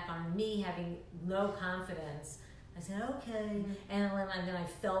fall back on. Me having no confidence, I said, okay. And then I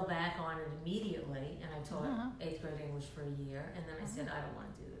fell back on it immediately, and I taught 8th grade English for a year, and then I said, I don't want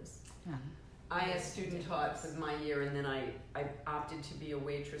to do this. I as student taught for my year, and then I opted to be a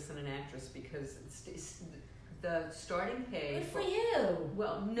waitress and an actress because the starting pay. Good for you.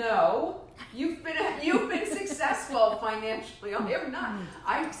 Well, no, you've been successful financially. Oh, you're not.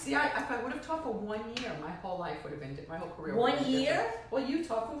 If I would have taught for 1 year, my whole life would have been my whole career. would have 1 been year? different. Well, you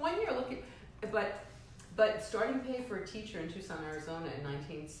taught for 1 year. Look at, but starting pay for a teacher in Tucson, Arizona, in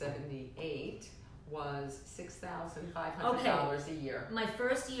 1978 was $6,500 a year. My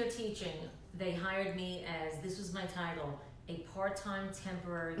first year teaching, they hired me as, this was my title, a part-time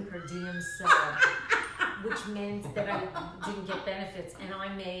temporary per diem sub, which meant that I didn't get benefits, and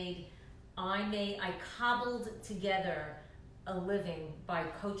I cobbled together a living by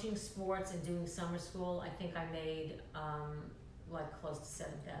coaching sports and doing summer school. I think I made like close to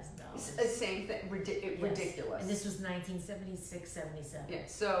 $7,000. Same thing, ridiculous. And this was 1976, 77. Yeah,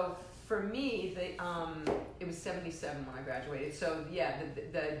 so for me, it was 77 when I graduated. So yeah,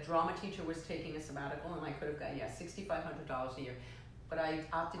 the drama teacher was taking a sabbatical, and I could have got $6,500 a year. But I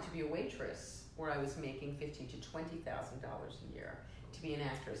opted to be a waitress, where I was making $15,000 to $20,000 a year to be an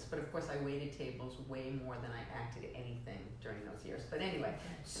actress. But of course, I waited tables way more than I acted anything during those years. But anyway,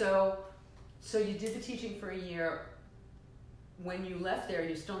 so you did the teaching for a year. When you left there,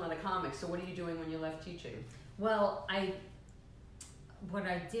 you're still not a comic. So what are you doing when you left teaching? Well, what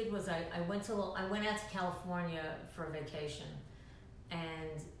I did was I went out to California for a vacation,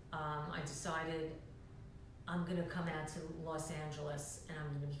 and I decided I'm gonna come out to Los Angeles and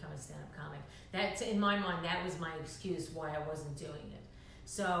I'm gonna become a stand-up comic. That's, in my mind, that was my excuse why I wasn't doing it.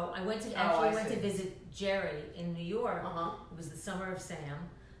 So I went to to visit Jerry in New York. It was the summer of Sam.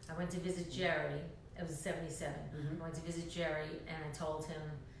 I went to visit Jerry. It was 77. I went to visit Jerry and I told him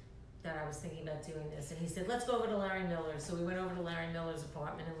that I was thinking about doing this, and he said, "Let's go over to Larry Miller's." So we went over to Larry Miller's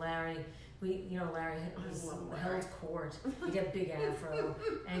apartment, and Larry held court. He had a big afro,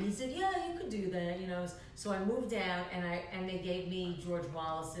 and he said, "Yeah, you could do that," you know. So I moved out, and they gave me George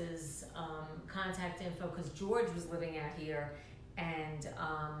Wallace's contact info because George was living out here, and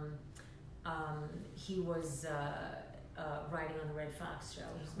he was writing on the Red Fox show.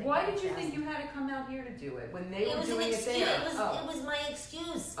 Why did you think you had to come out here to do it when they were doing it there? It was my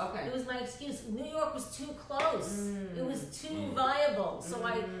excuse. Okay. It was my excuse. New York was too close. It was too viable. So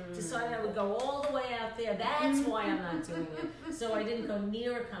I decided I would go all the way out there. That's why I'm not doing it. So I didn't go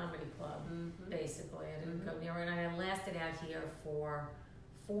near a comedy club, basically. I didn't go near it. And I lasted out here for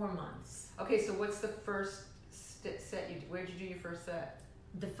 4 months. Okay, so what's the first set where did you do your first set?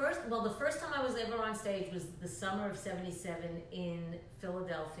 The first time I was ever on stage was the summer of 77 in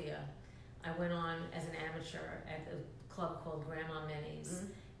Philadelphia. I went on as an amateur at a club called Grandma Minnie's.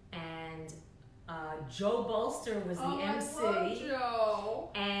 And Joe Bolster was the MC. I love Joe.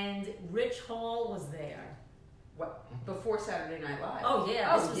 And Rich Hall was there. What? Before Saturday Night Live? Oh,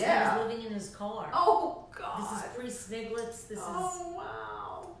 yeah. This was he was living in his car. Oh, God. This is pre-Sniglets. Oh,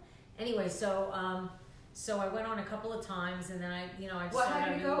 wow. Anyway, so I went on a couple of times, and then I how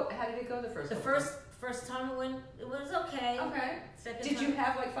did it go? How did it go the first time? First time it was okay. Okay. Second did time, you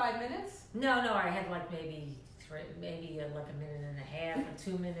have like 5 minutes? No, I had like maybe like a minute and a half or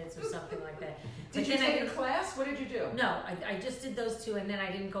 2 minutes or something like that. Did you take a class? What did you do? No, I just did those two, and then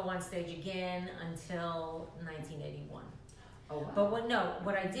I didn't go on stage again until 1981. Oh, wow. But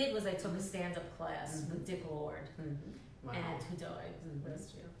what I did was I took a stand-up class with Dick Lord, Wow. and who died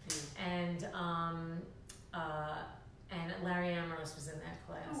last year, and Larry Ambrose was in that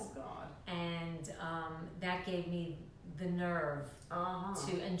class. Oh, God. And that gave me the nerve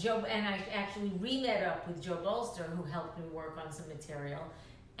to, and I actually re-met up with Joe Bolster, who helped me work on some material,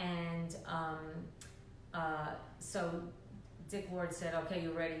 and so Dick Lord said, "Okay,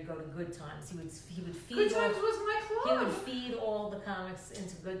 you're ready to go to Good Times." He would feed. Good Times was my club. He would feed all the comics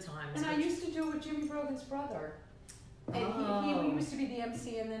into Good Times. And I used to do it with Jimmy Brogan's brother. And he used to be the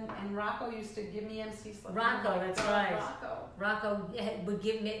MC, and Rocco used to give me MC stuff. Rocco, that's right. Rocco would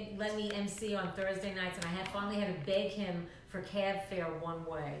let me MC on Thursday nights, and I finally had to beg him for cab fare one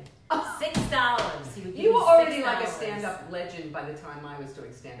way. $6. He would give You were me already $6. like a stand-up legend by the time I was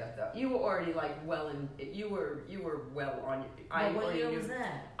doing stand-up, though. You were already like you were well on. What year was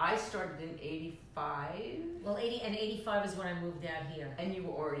that? I started in '85. Well, 85 is when I moved out here. And you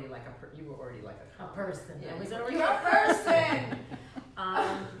were already like a person. Yeah, I was you already were a person.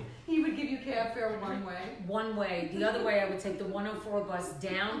 Um, He would give you cab fare one way. One way. The other way, I would take the 104 bus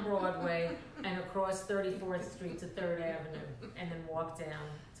down Broadway and across 34th Street to 3rd Avenue, and then walk down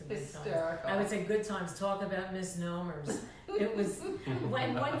to Good Times. Hysterical. I would say, Good Times, talk about misnomers. It was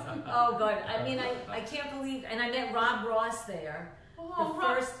oh God, I mean, I can't believe, and I met Rob Ross there.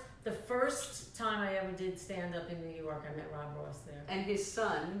 The first time I ever did stand up in New York, I met Rob Ross there. And his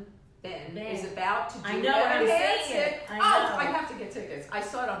son Ben is about to do I know what I'm saying. I have to get tickets. I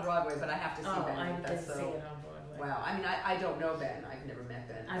saw it on Broadway, but I have to see Ben. I didn't see it on Broadway. Wow. I mean, I don't know Ben. I've never met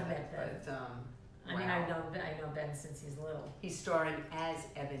Ben. I've met Ben. But, I mean, I know Ben since he's little. He's starring as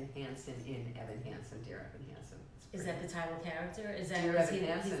Evan Hansen in Evan Hansen, Dear Evan Hansen. Is that the title character? Is that Dear Evan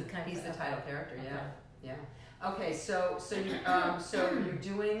Hansen? He's the title character. Yeah. Okay. So you're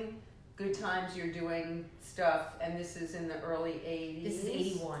doing Good Times. You're doing stuff, and this is in the early '80s. This is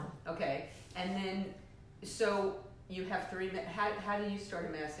 81. Okay, and then so you have 3 minutes. How do you start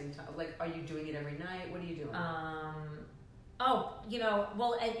amassing time? Like, are you doing it every night? What are you doing?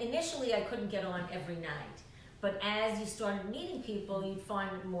 Well, initially I couldn't get on every night, but as you started meeting people, you'd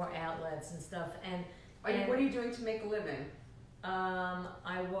find more outlets and stuff. And what are you doing to make a living?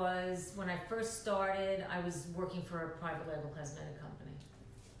 When I first started, I was working for a private label cosmetic company.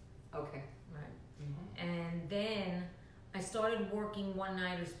 Okay. Right. Mm-hmm. And then I started working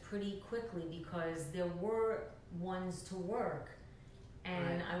one-nighters pretty quickly because there were ones to work,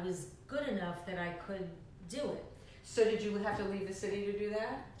 and I was good enough that I could do it. So did you have to leave the city to do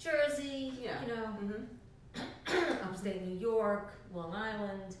that? Jersey, Mm-hmm. upstate New York, Long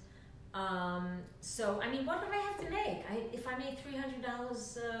Island. So I mean, what did I have to make? If I made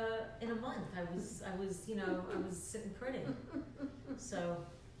 $300 in a month, I was sitting pretty. So.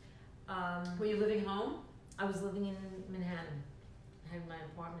 Were you living home? I was living in Manhattan. had my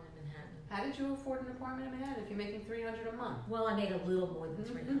apartment in Manhattan. How did you afford an apartment in Manhattan if you're making $300 a month? Well, I made a little more than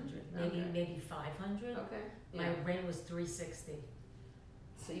 300, Okay. maybe 500. Okay. My rent was $360.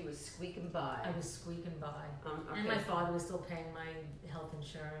 So you was squeaking by. I was squeaking by, Okay. and my father was still paying my health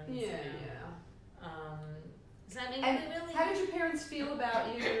insurance. Yeah, you know. yeah. Does that make And me really? how did your parents feel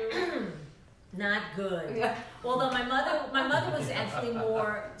about you? Not good. Yeah. Although my mother was actually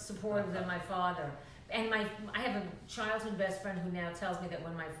more supportive than my father. And I have a childhood best friend who now tells me that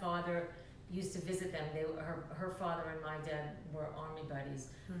when my father used to visit them, her father and my dad were army buddies.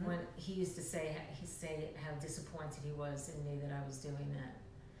 Mhm. When he used to say how disappointed he was in me that I was doing that.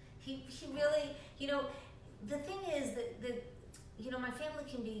 He really, you know, the thing is that you know, my family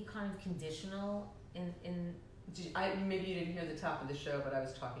can be kind of conditional in Maybe you didn't hear the top of the show, but I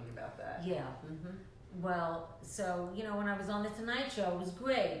was talking about that. yeah. Mm-hmm. Well, so you know, when I was on the Tonight Show, it was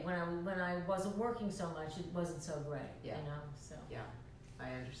great. When I wasn't working so much, it wasn't so great. Yeah. You know, so I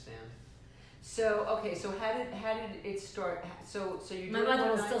understand. So okay, so how did it start? So you. my mother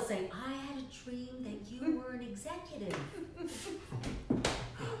will still say, "I had a dream that you were an executive."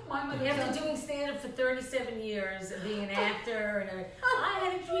 My mother. After doing stand-up for 37 years, and being an actor, and I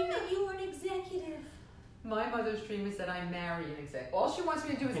had a dream that you were an executive. My mother's dream is that I marry an exec. All she wants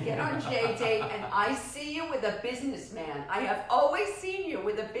me to do is get on J-Date, and I see you with a businessman. I have always seen you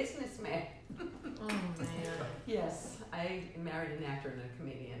with a businessman. Oh man. Yes, I married an actor and a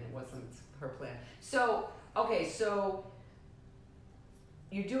comedian. It wasn't her plan. So, okay, so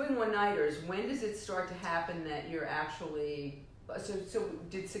you're doing one-nighters. When does it start to happen that you're actually... So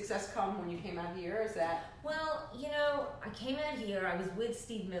did success come when you came out here? Is that... Well, you know, I came out here. I was with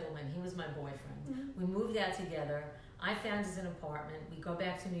Steve Middleman. He was my boyfriend. Mm-hmm. We moved out together. I found us an apartment. We go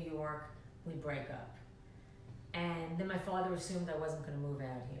back to New York. We break up. And then my father assumed I wasn't going to move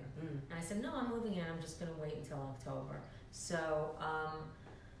out here. Mm. And I said, no, I'm moving in. I'm just going to wait until October. So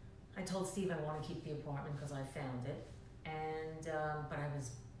I told Steve I want to keep the apartment because I found it. And but I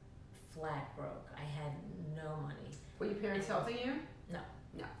was flat broke. I had no money. Were your parents helping you? No.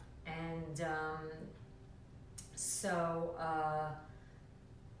 No. And so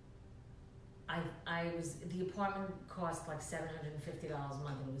the apartment cost like $750 a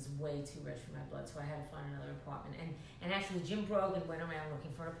month, and it was way too rich for my blood, so I had to find another apartment. And actually Jim Brogan went around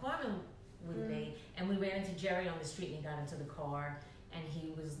looking for an apartment with me, and we ran into Jerry on the street, and he got into the car, and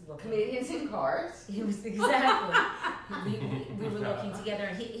he was looking. Comedians in cars. He was exactly. we were looking together,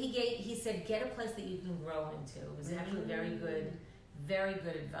 and he said, get a place that you can grow into. It was actually very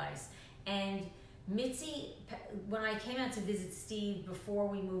good advice. And Mitzi, when I came out to visit Steve before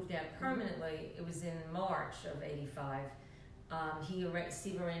we moved out permanently, it was in March of '85.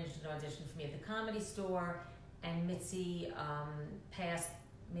 Steve arranged an audition for me at the Comedy Store, and Mitzi passed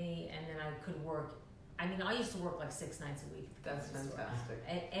me, and then I could work. I mean, I used to work like 6 nights a week at the That's Comedy Store. fantastic.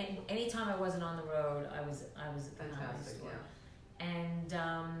 And anytime I wasn't on the road, I was at the Comedy Fantastic, Store.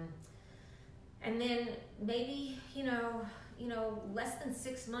 yeah. And then maybe you know, less than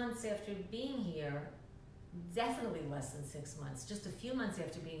 6 months after being here, definitely less than 6 months, just a few months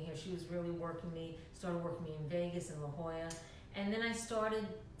after being here, she was really started working me in Vegas and La Jolla, and then I started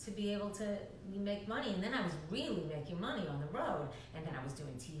to be able to make money, and then I was really making money on the road, and then I was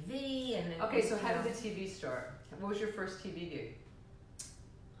doing TV, and then, Okay, so how did the TV start? What was your first TV gig?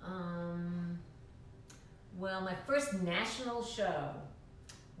 Well, my first national show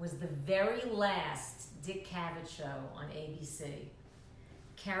was the very last Dick Cavett show on ABC.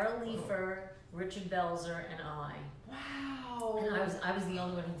 Carol Leifer, Richard Belzer, and I. Wow. And I was the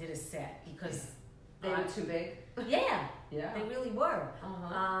only one who did a set because They were too big? yeah, Yeah. they really were.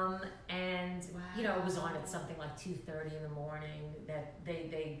 Uh-huh. And you know, it was on at something like 2:30 in the morning. That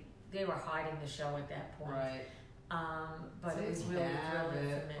they were hiding the show at that point. Right. But it was really thrilling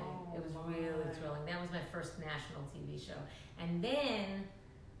for me. Oh, It was my. really thrilling. That was my first national TV show. And then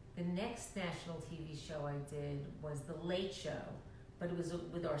the next national TV show I did was The Late Show, but it was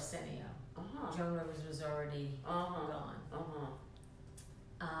with Arsenio. Uh-huh. Joan Rivers was already gone.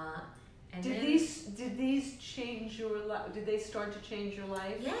 Uh-huh. And Did then, these change your life? Did they start to change your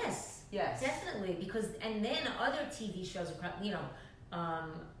life? Yes, Yes. definitely. And then other TV shows, you know,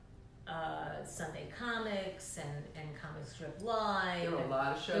 Sunday Comics and Comic Strip Live. There were a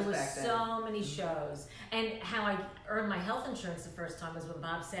lot of shows There was back then. so many shows. And how I earned my health insurance the first time was when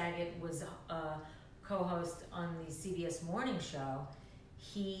Bob Saget was a co-host on the CBS Morning Show.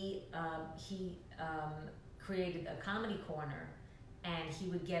 He created a comedy corner, and he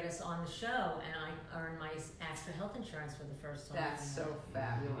would get us on the show, and I earned my extra health insurance for the first time. That's so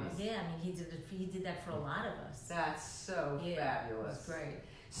fabulous. Yeah, I mean, he did that for a lot of us. That's so Yeah, fabulous. it was great.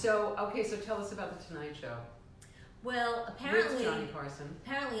 So, okay, so tell us about The Tonight Show. Well, with apparently, Johnny Carson.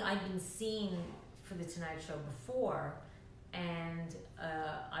 apparently I'd been seen for the Tonight Show before, and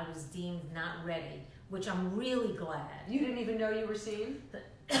I was deemed not ready, which I'm really glad. You didn't even know you were seen?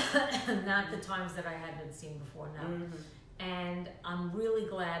 Not the times that I had been seen before, no. Mm-hmm. And I'm really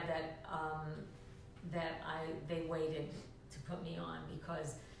glad that they waited to put me on,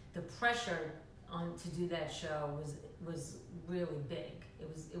 because the pressure on to do that show was really big.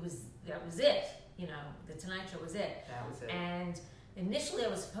 That was it. You know, the Tonight Show was it. That was it. And initially I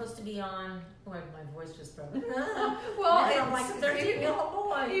was supposed to be on. Oh, my voice just broke. Well, I'm like a 13-year-old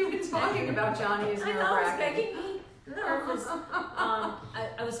boy. You've been talking about Johnny as I know, it's nerve-wracking. making me nervous.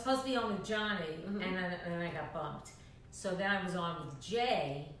 I was supposed to be on with Johnny, Mhm. and then I got bumped. So then I was on with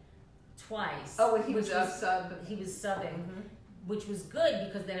Jay twice. Oh, and he was which a sub. He was subbing, Mhm. which was good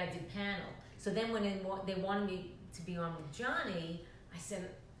because then I did panel. So then when they wanted me to be on with Johnny, I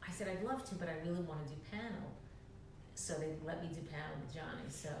said I'd love to, but I really want to do panel. So they let me do panel with Johnny.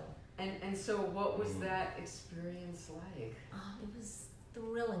 So And so what was that experience like? it was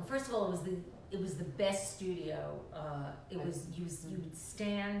thrilling. First of all, it was the best studio. You would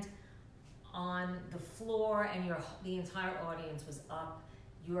stand on the floor, and the entire audience was up.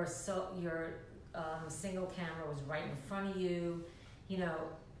 Your single camera was right in front of you. You know,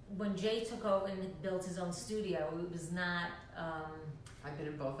 when Jay took over and built his own studio, it was not. I've been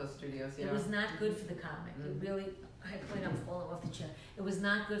in both those studios. It was not good for the comic. It really. I'm falling off the chair. It was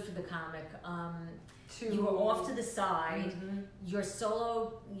not good for the comic. You were off to the side. Mhm. Your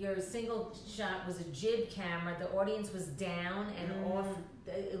single shot was a jib camera. The audience was down and off.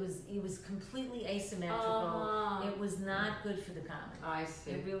 It was completely asymmetrical. It was not good for the comic. I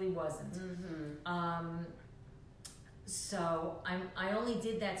see. It really wasn't. Mm-hmm. So I only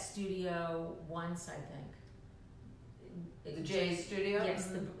did that studio once, I think. The Jay studio? Yes,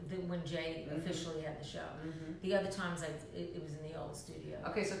 Mhm. when Jay officially had the show. Mm-hmm. The other times it was in the old studio.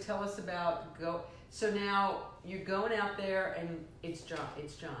 Okay, so tell us about So now you're going out there and it's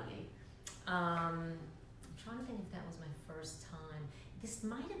Johnny. I'm trying to think if that was my first time. This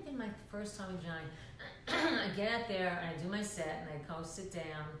might have been my first time with Johnny. I get out there and I do my set and I go sit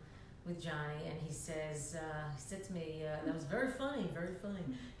down with Johnny, and he says, he said to me, that was very funny.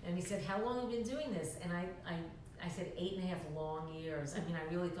 And he said, how long have you been doing this? And I said 8.5 long years. I mean,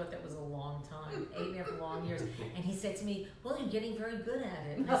 I really thought that was a long time. 8.5 long years. And he said to me, well, you're getting very good at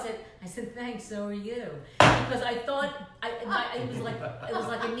it. And I said, thanks, so are you. Because I thought, it was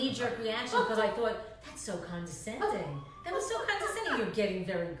like a knee-jerk reaction, because I thought, that's so condescending. That was so condescending. You're getting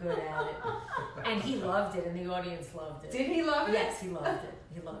very good at it. And he loved it, and the audience loved it. Did he love it? Yes, he loved it.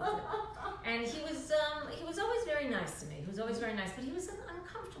 And he was always very nice to me. He was always very nice, but he was an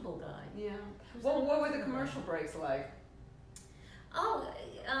uncomfortable guy. Yeah. Well, what were the commercial breaks like? Oh,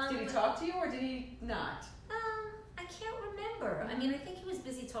 did he talk to you or did he not? I can't remember. I mean, I think he was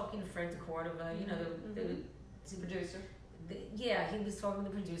busy talking to Fred DeCordova, you know, the producer. Yeah, he was talking to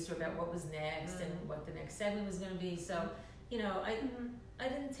the producer about what was next and what the next segment was going to be. So, you know, I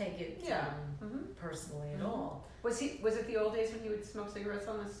didn't take it personally at all. Was it the old days when he would smoke cigarettes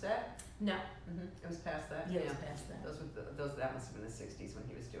on the set? No. It was past that. Yeah, it was past that. That must have been the '60s when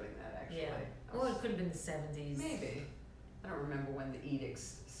he was doing that. Actually. Yeah. Or it could have been the '70s. Maybe. I don't remember when the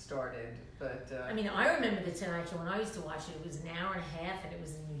edicts started, but. I mean, I remember the Tonight Show when I used to watch it. It was an hour and a half, and it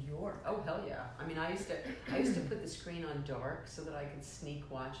was in New York. Oh hell yeah! I mean, I used to put the screen on dark so that I could sneak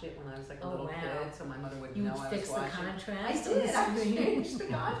watch it when I was like a little kid, so my mother wouldn't know I was watching. You fixed the contrast. I did. I changed the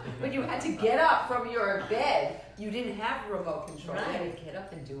contrast. But you had to get up from your bed. You didn't have remote control. Right. You had to get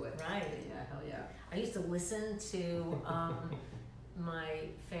up and do it. Right. Yeah. Hell yeah. I used to listen to my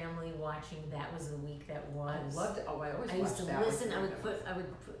family watching That Was the Week That Was. I loved it. Oh, I always. I used to watched listen. That I would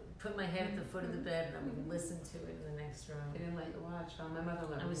put my head at the foot of the bed, and I would listen to it in the next room. They didn't let you watch. Oh, my mother let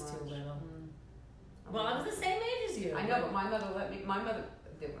me watch. I was too little. Oh, Well, I was the same age as you. I know, but my mother let me.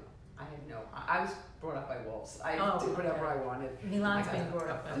 I had no. I was brought up by wolves. I did whatever I wanted. Milan's been brought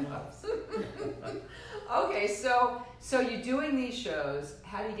up by wolves. Okay, so you're doing these shows.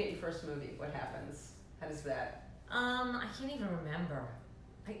 How do you get your first movie? What happens? How does that? I can't even remember.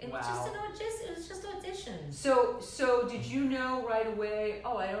 It was just auditions. So did you know right away?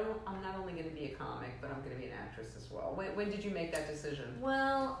 Oh, I'm not only going to be a comic, but I'm going to be an actress as well. When did you make that decision?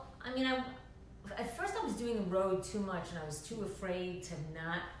 Well, I mean, at first I was doing the road too much, and I was too afraid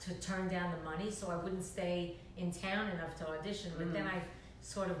to turn down the money, so I wouldn't stay in town enough to audition. But then I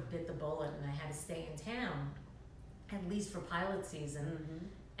sort of bit the bullet, and I had to stay in town, at least for pilot season.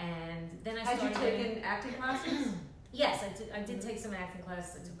 And then I started. Had you taken acting classes? Yes, I did take some acting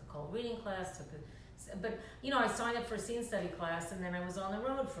classes. I took a cold reading class, took a But you know, I signed up for a scene study class, and then I was on the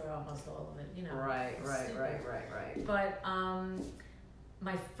road for almost all of it. You know, Right. It's stupid. Right. But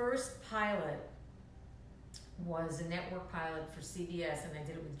my first pilot was a network pilot for CBS, and I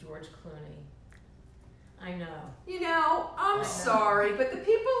did it with George Clooney. I know. You know, I'm sorry, but the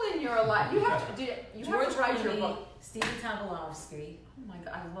people in your life, you have to George write your Clooney, book. Stephen Tobolowsky. Oh my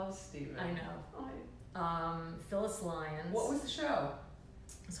God, I love Steven. I know. Phyllis Lyons. What was the show?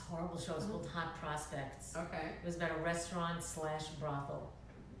 It was a horrible show. It was called Hot Prospects. Okay. It was about a restaurant/brothel.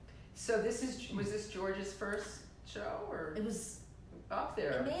 So was this George's first show, or It was. up It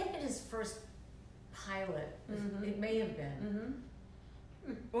there? may have been his first pilot. Mhm. It may have been.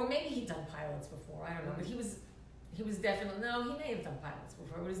 Or maybe he'd done pilots before. I don't know. But he was definitely he may have done pilots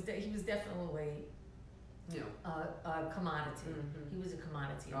before. He was definitely No. a commodity. Mhm. He was a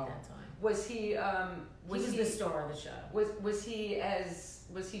commodity Oh. at that time. Was he? He was the star of the show.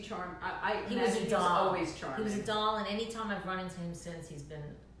 Was he charming? I He was imagine a he doll. always charming. He was a doll, and anytime I've run into him since, he's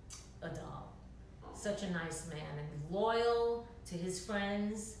been a doll. Such a nice man, and loyal to his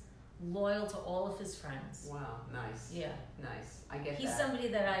friends, loyal to all of his friends. Wow, nice. Yeah. Nice. I get He's that. somebody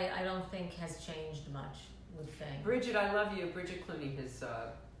that I don't think has changed much with fame. Bridget, I love you. Bridget Clooney, his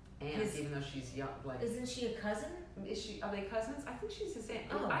aunt, even though she's young. Like, Isn't she a cousin? are they cousins? I think she's his aunt.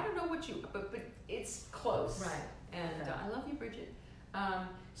 Oh. I don't know but it's close. Right. And Okay. I love you, Bridget.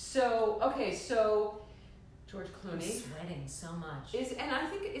 So George I'm Clooney sweating so much. is it hot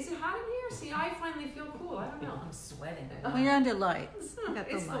in here? See, I finally feel cool. I don't know. I'm sweating. Well, you're under lights. It's Got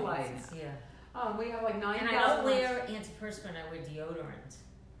the lights. yeah. Yeah. Oh, we have like 9,000. And I don't wear antiperspirant, I wear deodorant.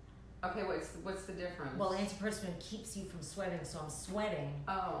 Okay, what's the difference? Well, antiperspirant keeps you from sweating, so I'm sweating,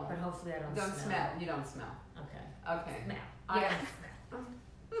 oh, but hopefully I don't smell. You don't smell. Okay. Okay. Smell. I- Yeah.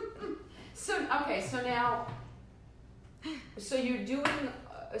 So now, so you're doing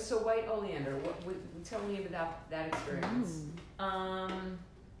White Oleander. Tell me about that experience. How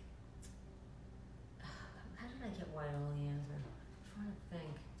did I get White Oleander? I'm trying to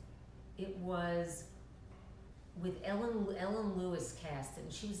think. It was with Ellen Lewis cast,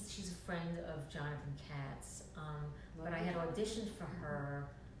 and she's a friend of Jonathan Katz. But I had auditioned for her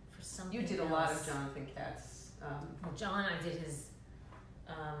for something. You did a else. lot of Jonathan Katz. Well, John, I did his.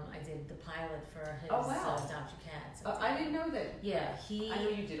 I did the pilot for his Oh, wow. Dr. Katz. I didn't know that. Yeah, I know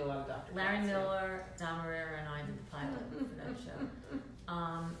you did a lot of Dr. Larry Katz, yeah. Miller, Don Herrera, and I did the pilot for that show.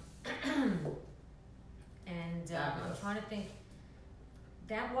 I'm Fabulous. trying to think.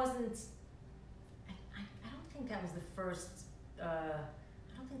 That wasn't. I don't think that was the first. I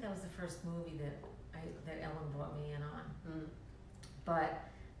don't think that was the first movie that Ellen brought me in on. But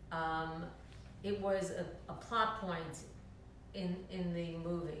it was a plot point in the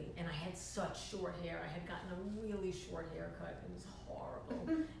movie, and I had such short hair. I had gotten a really short haircut. It was horrible,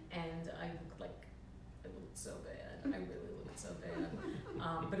 and I looked so bad. I really looked so bad.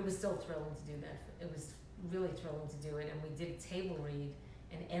 But it was still thrilling to do that. It was really thrilling to do it, and we did a table read,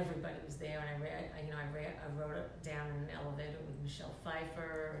 and everybody was there. And I wrote it down in an elevator with Michelle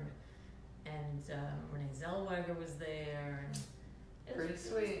Pfeiffer and Renee Zellweger was there. And it Pretty was,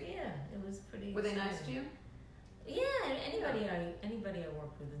 sweet. It was pretty. Were they nice to exciting. you? Yeah, anybody I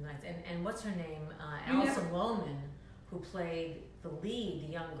worked with is nice. And what's her name? You Alison Lohman, who played the lead,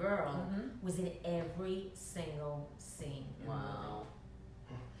 the young girl, was in every single scene. in the movie. Wow.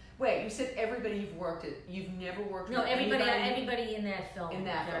 Wait, you said everybody you've never worked with. No, everybody in that film. in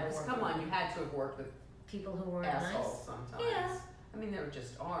that I film. worked Come with. on, you had to have worked with People who were assholes nice. sometimes. Yeah. I mean, there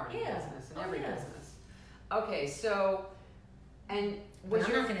just are in Yeah. business, in Oh, every yeah. business. Okay, so, and But was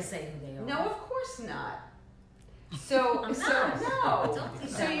I'm your not going to say who they are. no, of course not. So, I'm so not. no. Don't do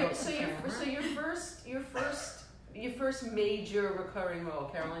So that your on so your first major recurring role,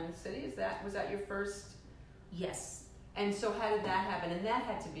 Carolyn in the City, was that your first? Yes. And so how did that happen? And that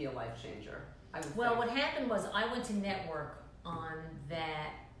had to be a life changer. I would Well, think. what happened was I went to network on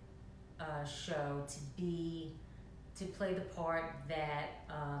that show to play the part that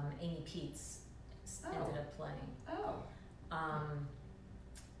Amy Peets ended up playing. Oh.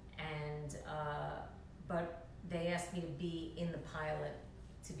 But they asked me to be in the pilot,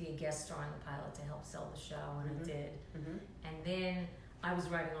 to be a guest star in the pilot to help sell the show, and I did. And then I was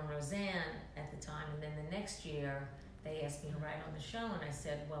writing on Roseanne at the time, and then the next year they asked me to write on the show, and I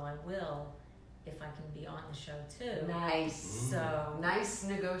said, well, I will if I can be on the show too. Nice. So Nice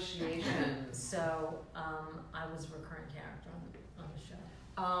negotiations. So I was a recurring character on the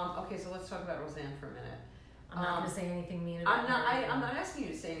show. Okay, so let's talk about Roseanne for a minute. I'm not going to say anything mean about her. I'm not asking you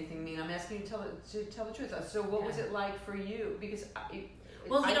to say anything mean. I'm asking you to tell the truth. So what was it like for you? Because I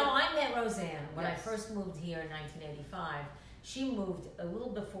met Roseanne when I Yes. first moved here in 1985, She moved a little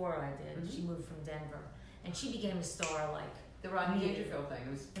before I did. She moved from Denver, and she became a star like The Rodney Dangerfield thing.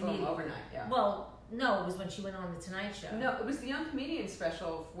 It was boom, overnight. Yeah. Well, no, it was when she went on the Tonight Show. No, it was the Young Comedian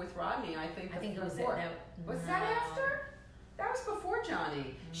special with Rodney. I think it was before. that. Was that after? That was before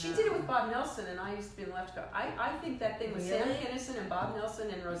Johnny. She did it with Bob Nelson, and I used to be in Left Go. I think that thing with Sam Kinison and Bob Nelson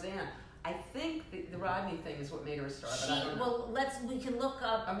and Roseanne. I think the Rodney thing is what made her a star. But I don't know. Well, we can look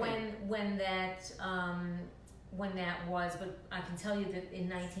up Okay. when that was, but I can tell you that in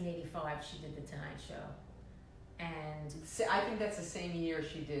 1985 she did the Tonight Show, and I think that's the same year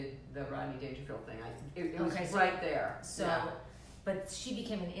she did the Rodney Dangerfield thing. It was Okay, so- right there. so. Yeah. But she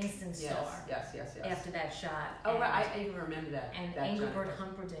became an instant star Yes. after that shot. Oh, and, right. I even remember that. And that Engelbert Johnny.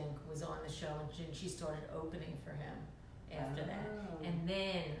 Humperdinck was on the show, and she started opening for him after that. Oh. And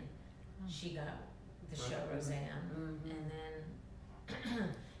then she got the show Roseanne, Mhm.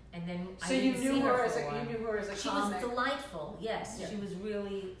 and then So I you didn't knew see her for as a a while. you knew her as a She comic. was delightful. Yes, Yeah. she was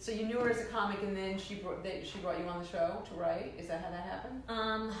really. So you knew her as a comic, and then she brought you on the show to write. Is that how that happened?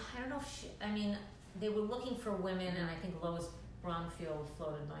 I don't know if she. I mean, they were looking for women, and I think Lois Bromfield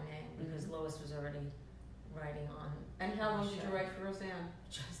floated my name because Lois was already writing on. And how long did Sure. you write for Roseanne?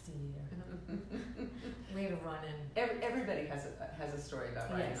 Just a year. We had a run in. Everybody has a story about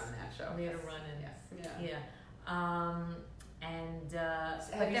writing Yes. on that show. We had a run in. Yes. Yeah. Yeah. And Have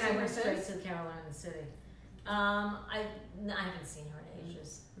but you then seen I her went straight since? to Carolina City. I haven't seen her in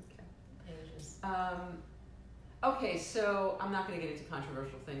ages. Okay. Ages. Okay, so I'm not going to get into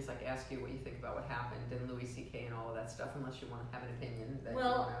controversial things like ask you what you think about what happened and Louis C.K. and all of that stuff, unless you want to have an opinion that Well,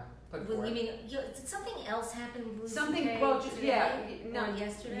 you want to put Well, forth. you mean did something else happen with Louis Something, C.K. well, just, today? yeah, no, Or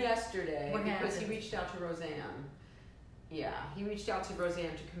yesterday? Yesterday, What because he happened? reached out to Roseanne. Yeah, he reached out to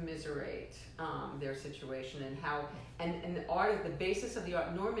Roseanne to commiserate their situation and how, and the art, the basis of the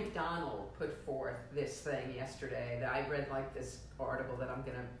art. Norm Macdonald put forth this thing yesterday that I read, like this article that I'm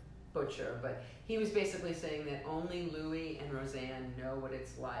gonna butcher, but he was basically saying that only Louis and Roseanne know what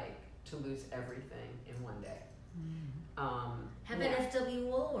it's like to lose everything in one day. How about yeah. F.W.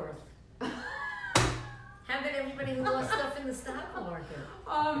 Woolworth? How about everybody who lost stuff in the stock market?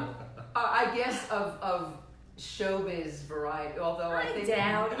 I guess of showbiz variety, although I think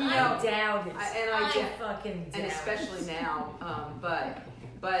doubt you know, I doubt it. I fucking doubt and especially now,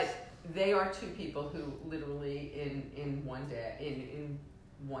 but they are two people who literally in one day in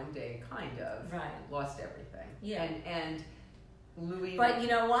one day kind of Right. lost everything. Yeah. And Louis. But you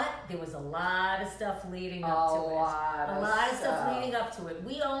know what? There was a lot of stuff leading up to it. A lot of stuff leading up to it.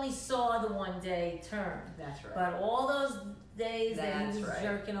 We only saw the one day turn. That's right. But all those days that That's he was right.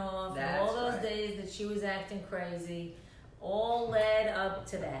 jerking off, and That's all those right. days that she was acting crazy, all led up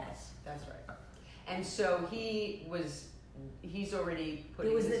to that. That's right. And so he's already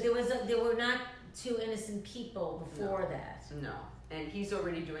putting There were not two innocent people before that. No, and he's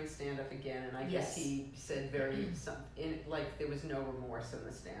already doing stand up again, and I guess Yes. he said like there was no remorse in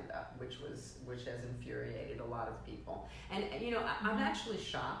the stand up, which has infuriated a lot of people. And you know, I'm actually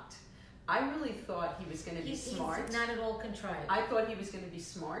shocked. I really thought he was going to be smart. He's not at all contrite. I thought he was going to be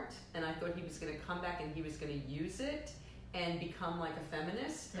smart, and I thought he was going to come back and he was going to use it and become like a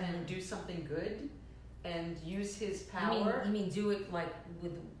feminist and do something good and use his power You mean do it like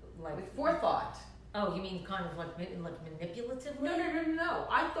with forethought. Oh, you mean kind of like manipulatively? No.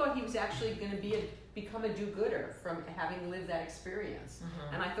 I thought he was actually going to become a do-gooder from having lived that experience.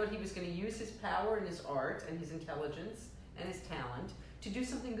 And I thought he was going to use his power and his art and his intelligence and his talent to do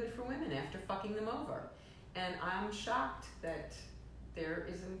something good for women after fucking them over. And I'm shocked that there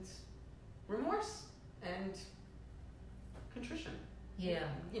isn't remorse and contrition. Yeah.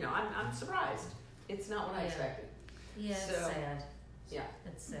 You know, I'm surprised. It's not what I Yeah. expected. Yeah, it's So, sad. Yeah.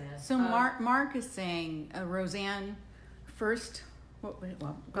 It's sad. So Mark is saying Roseanne first.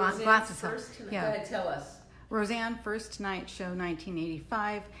 Roseanne Glasses. first tonight. Yeah. Go ahead, tell us. Roseanne First Tonight Show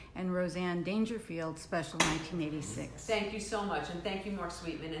 1985 and Roseanne Dangerfield Special 1986. Thank you so much, and thank you, Mark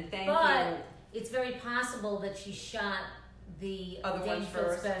Sweetman, and thank But you. it's very possible that she shot the Other ones Dangerfield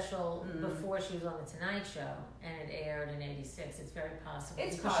first. special Mm. before she was on the Tonight Show, and it aired in '86. It's very possible.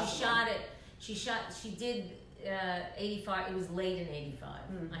 It's because possible. she shot it. She did 85. It was late in '85.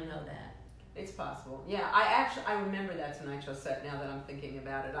 Mhm. I know that. It's possible. Yeah, I remember that Tonight Show set now that I'm thinking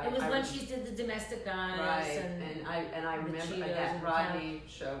about it. It was when she did the Domestic Guys. Right, And I the remember Cheetos that and Rodney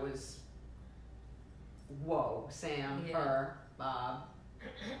show was whoa, Sam, Yeah. her, Bob,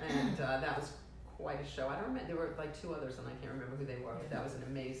 and that was quite a show. I don't remember, there were like two others and I can't remember who they were, but that was an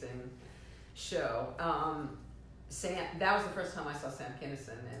amazing show. Sam, that was the first time I saw Sam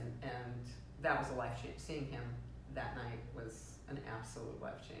Kinison, and that was a life change. Seeing him that night was an absolute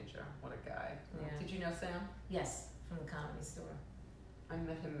life changer. What a guy. Yeah. Did you know Sam? yes, from the Comedy Store. I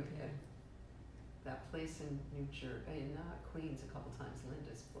met him at that place in New Jersey, in Queens, a couple times.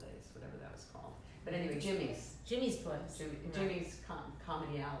 Linda's place, whatever that was called. But anyway, Jimmy's. Jimmy's place. Right. Jimmy's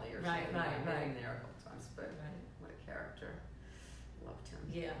Comedy Alley or something. Right. I met him there a couple times. But Right. what a character. Loved him.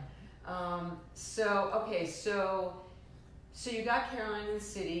 Yeah. So you got Caroline in the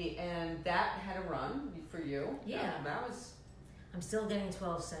City, and that had a run for you. Yeah. That was. I'm still getting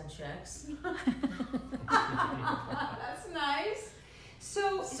 12-cent checks. That's nice.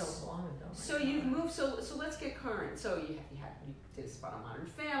 So long ago. So you've moved. So let's get current. So you did a spot on Modern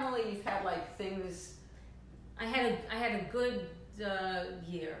Family. You've had like things. I had a good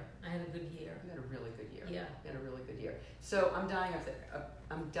year. I had a good year. You had a really good year. Yeah. You had a really good year. So I'm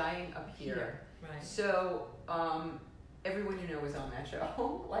dying up here. Right. So everyone you know is on that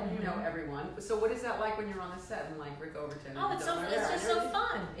show. Like you know everyone. So what is that like when you're on the set and like Rick Overton? Oh, it's just so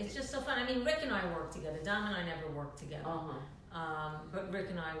fun. It's just so fun. I mean, Rick and I work together. Dom and I never worked together. But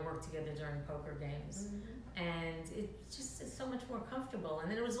Rick and I worked together during poker games, and it's so much more comfortable. And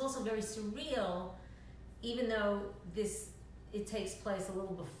then it was also very surreal, even though it takes place a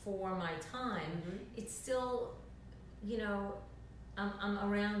little before my time. It's still, you know, I'm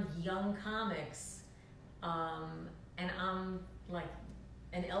around young comics, and I'm like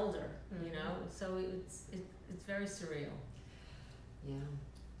an elder, you know. So it's very surreal. Yeah.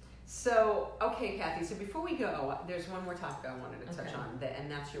 So, okay, Kathy, so before we go, there's one more topic I wanted to touch on,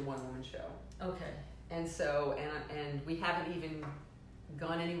 and that's your one-woman show. Okay. And so, and we haven't even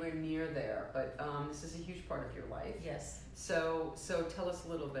gone anywhere near there, but this is a huge part of your life. Yes. So tell us a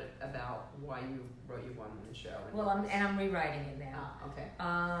little bit about why you wrote your one-woman show. Well, I'm rewriting it now. Okay.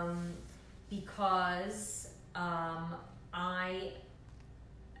 Because I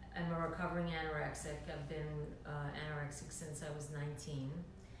am a recovering anorexic. I've been anorexic since I was 19.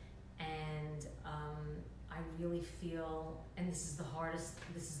 And I really feel, and this is the hardest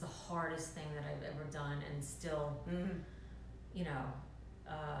thing that I've ever done, and still, you know,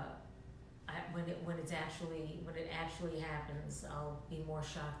 when it actually happens, I'll be more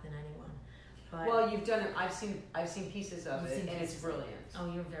shocked than anyone. But well, you've done it. I've seen pieces of it, and it's brilliant.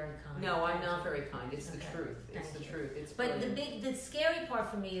 Oh, you're very kind. No, I'm not very kind. It's the truth. It's Thank the you. truth. It's But brilliant. the scary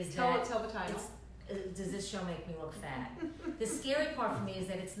part for me is tell the title. Does this show make me look fat? The scary part for me is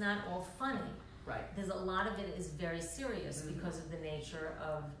that it's not all funny. Right. There's a lot of it is very serious because of the nature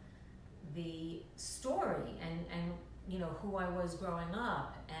of the story and you know who I was growing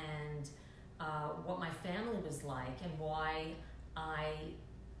up and what my family was like and why I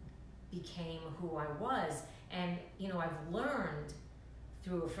became who I was. And you know, I've learned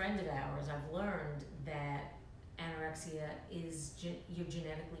through a friend of ours, I've learned that anorexia is you're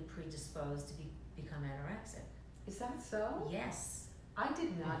genetically predisposed to become anorexic. Is that so? Yes. I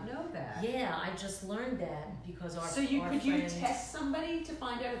did not know that. Yeah, I just learned that because our So our you friend, test somebody to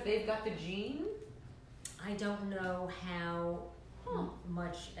find out if they've got the gene? I don't know how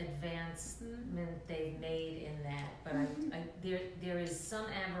much advancement they've made in that, but there is some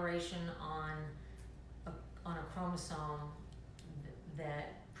aberration on a chromosome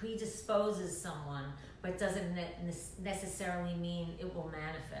that predisposes someone, but doesn't necessarily mean it will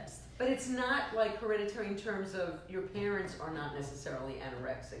manifest. But it's not like hereditary in terms of your parents are not necessarily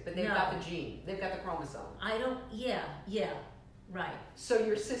anorexic, but they've got the gene, they've got the chromosome. Right. So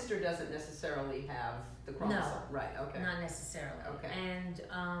your sister doesn't necessarily have the chromosome. No. Right, okay. Not necessarily. Okay.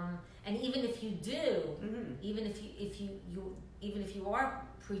 And even if you do, even if you are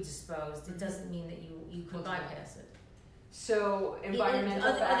predisposed, it doesn't mean that you could bypass it. So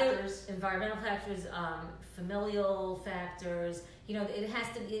environmental factors. Environmental factors, familial factors. You know, there has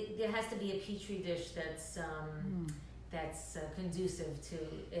to be a petri dish that's conducive to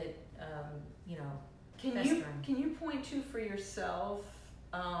it. You know. Can you point to for yourself?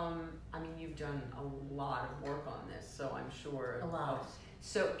 I mean, you've done a lot of work on this, so I'm sure. A lot.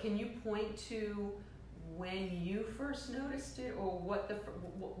 So can you point to when you first noticed it, or what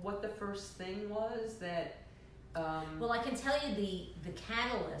the first thing was that? Well, I can tell you the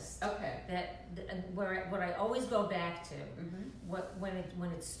catalyst. Okay. What I always go back to, when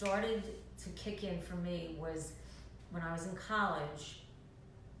it started to kick in for me was when I was in college.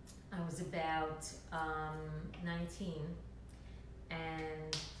 I was about 19,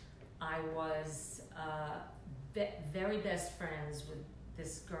 and I was very best friends with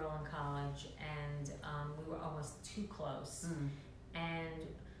this girl in college, and we were almost too close. And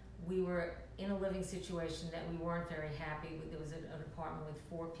we were in a living situation that we weren't very happy with. There was an apartment with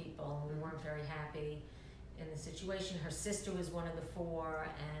 4 people, and we weren't very happy in the situation. Her sister was one of the 4,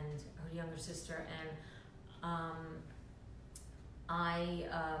 and her younger sister, and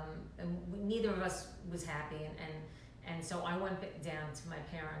and neither of us was happy, and And so I went down to my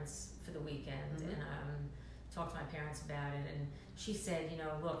parents for the weekend and talked to my parents about it. And she said,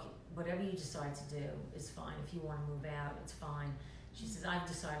 look, whatever you decide to do is fine. If you want to move out, it's fine. She says, I've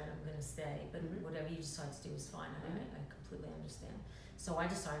decided I'm going to stay, but whatever you decide to do is fine. I completely understand. So I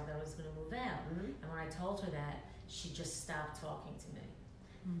decided that I was going to move out. And when I told her that, she just stopped talking to me.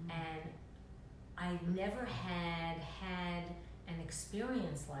 And I never had an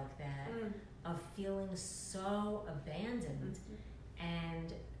experience like that of feeling so abandoned.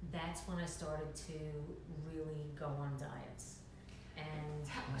 And that's when I started to really go on diets.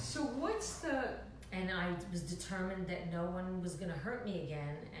 And so what's and I was determined that no one was going to hurt me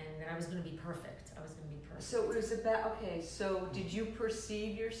again, and that I was going to be perfect. So it was about, so did you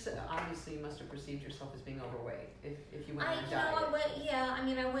perceive yourself, obviously you must have perceived yourself as being overweight if you went on a diet.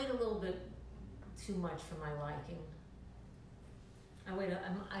 I weighed a little bit too much for my liking. I weighed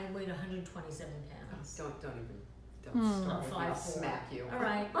 127 pounds. Don't start with me, I'll 5'4". smack you. All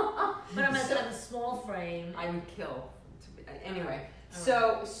right. But I'm at a small frame. I would kill. Anyway,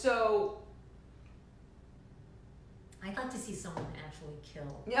 All so I'd like to see someone actually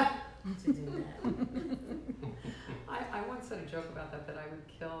kill yeah. to do that. I once said a joke about that I would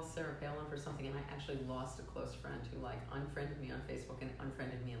kill Sarah Palin for something, and I actually lost a close friend who unfriended me on Facebook and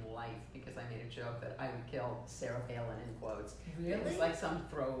unfriended me in life because I made a joke that I would kill Sarah Palin in quotes. Really? It was like some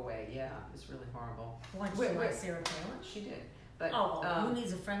throwaway. Yeah, it was really horrible. Why did you like Sarah Palin? She did. But, who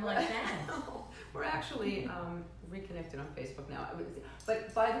needs a friend like that? We're actually reconnected on Facebook now.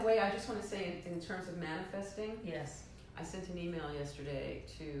 But by the way, I just want to say in terms of manifesting. Yes. I sent an email yesterday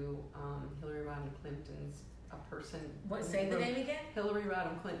to Hillary Rodham Clinton's person. What? Say the name again? Hillary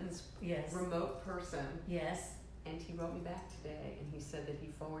Rodham Clinton's yes. remote person. Yes. And he wrote me back today, and he said that he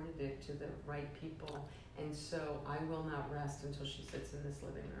forwarded it to the right people. And so I will not rest until she sits in this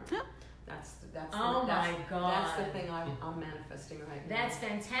living room. That's God. That's the thing I'm manifesting right now. That's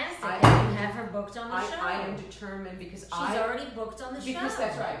fantastic. You have her booked on the show. I am determined because she's already booked on the show. Because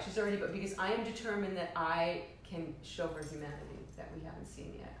that's right. She's already booked. Because I am determined that I can show her humanity that we haven't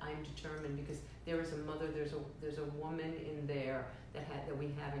seen yet. I am determined because there is a mother, there's a woman in there that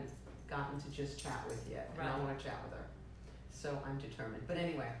we haven't gotten to just chat with yet, and I want to chat with her. So I'm determined. But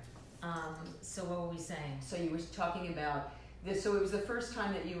anyway. So what were we saying? So you were talking about this. So it was the first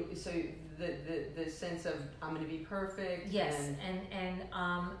time that you. So the sense of I'm going to be perfect. Yes,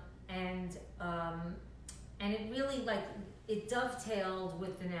 and it really it dovetailed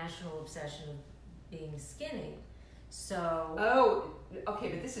with the national obsession of being skinny. So okay,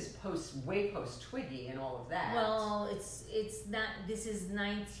 but this is way post Twiggy and all of that. Well, it's not. This is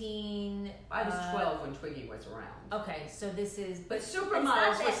 19. I was 12 when Twiggy was around. Okay, so this is. But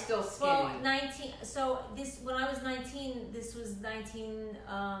Supermodels was still skinny. Well, 19. So when I was 19, this was 19.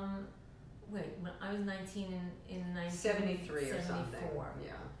 When I was 19 in 1973 or something.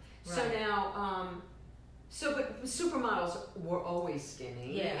 Yeah. Right. So now. But supermodels were always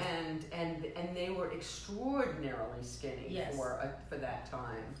skinny, yeah. and they were extraordinarily skinny yes. for that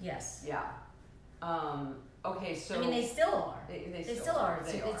time. Yes. Yeah. Okay, so I mean, they still are. They still are.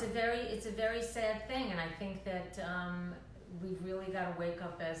 It's a very sad thing, and I think that we've really got to wake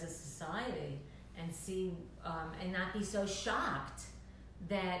up as a society and see and not be so shocked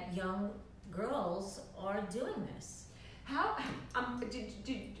that young girls are doing this. How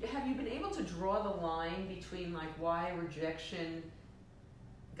have you been able to draw the line between why rejection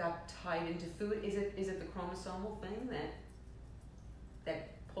got tied into food? Is it the chromosomal thing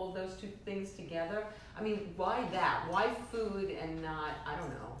that pulled those two things together? I mean, why that? Why food and not, I don't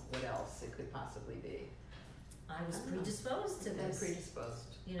know what else it could possibly be? I was predisposed to this.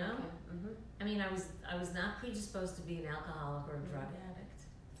 Predisposed. You know? Okay. Mm-hmm. I mean, I was not predisposed to be an alcoholic or a drug addict.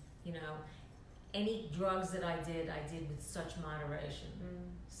 You know? Any drugs that I did with such moderation.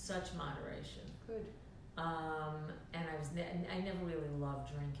 Such moderation. Good. And I never really loved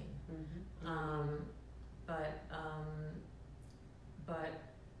drinking. Mm-hmm. But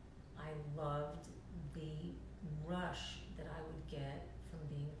I loved the rush that I would get from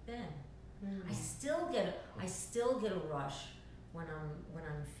being thin. Mm-hmm. I still get a rush when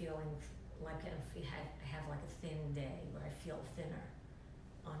I'm feeling like I have a thin day where I feel thinner.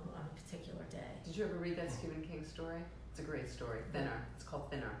 On a particular day. Did you ever read that Stephen King story? It's a great story. Thinner. It's called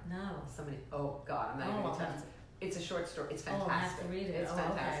Thinner. No. Oh God, I'm not even going to tell you. It's a short story. It's fantastic. I have to read it. It's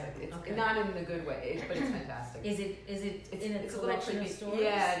fantastic. Okay. It's not in a good way, but it's fantastic. Is it in a collection of stories?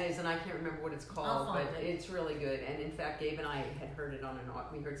 Yeah, it is, and I can't remember what it's called, I'll find but it. It's really good. And in fact, Gabe and I had heard it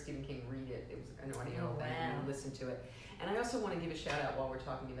we heard Stephen King read it. It was an audio thing, and we listened to it. And I also want to give a shout out while we're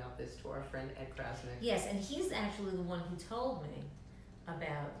talking about this to our friend Ed Krasnick. Yes, and he's actually the one who told me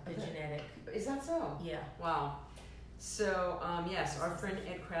about the genetic. Is that so? Yeah. Wow. So, yes, our friend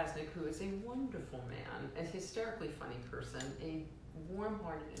Ed Krasnick, who is a wonderful man, a hysterically funny person, a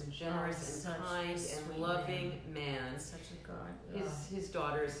warm-hearted and generous such and a kind sweet and loving man. Such a god. His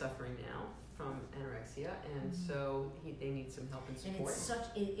daughter is suffering now from anorexia, and so they need some help and And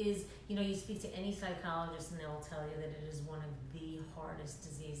support. it is, you speak to any psychologist and they will tell you that it is one of the hardest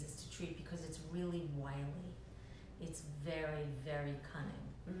diseases to treat because it's really wily. It's very, very cunning.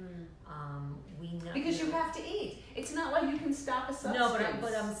 We know Because you have to eat. It's not like you can stop a substance. No,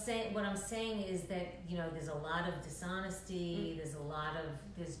 what I'm saying is that there's a lot of dishonesty.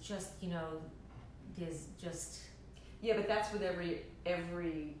 There's just. Yeah, but that's with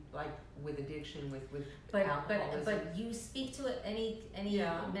every like with addiction, with alcoholism. But you speak to any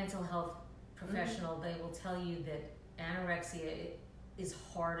mental health professional, they will tell you that anorexia is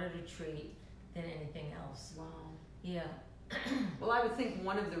harder to treat than anything else. Wow. Yeah. Well, I would think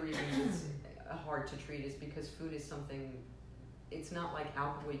one of the reasons it's hard to treat is because food is something. It's not like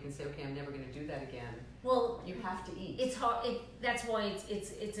alcohol. You can say, okay, I'm never going to do that again. Well, you have to eat. It's hard. That's why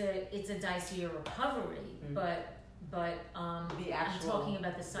it's a dicier recovery. But the actual, I'm talking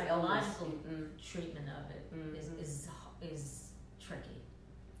about the psychological treatment of it is tricky.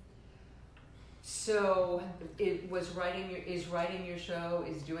 So, is writing your show,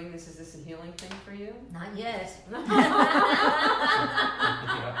 is doing this, is this a healing thing for you? Not yet.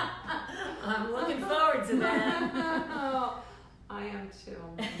 I'm looking forward to that. I am too.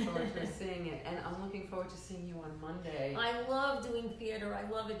 I'm looking forward to seeing it, and I'm looking forward to seeing you on Monday. I love doing theater. I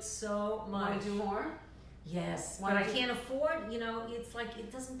love it so much. Want to do more? Yes, but I can't afford. It's like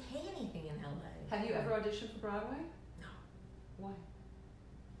it doesn't pay anything in LA. Have you ever auditioned for Broadway? No. Why?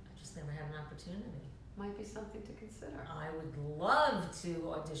 I just never had an opportunity. Might be something to consider. I would love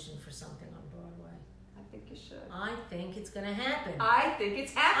to audition for something on Broadway. I think you should. I think it's going to happen. I think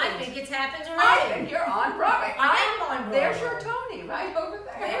it's happened. I think it's happened already. I think you're on Broadway. I am on Broadway. There's your Tony right over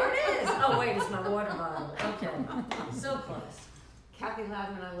there. There it is. Oh, wait, it's my water bottle. Okay. So close. Kathy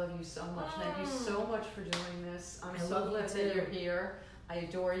Ladman, I love you so much. Thank you so much for doing this. I'm I so love you glad that too. you're here. I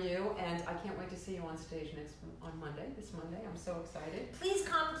adore you, and I can't wait to see you on stage on Monday. This Monday, I'm so excited. Please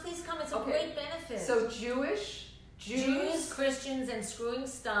come. It's a Okay. great benefit. So Jews, Christians, and Screwing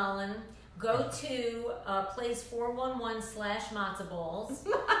Stalin. Go to place 411/matzo balls,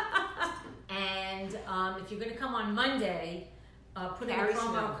 and if you're going to come on Monday, put in Carrie the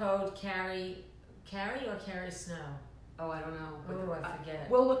promo Snow. code Carrie or Carrie Snow. Oh, I don't know. Oh, I forget.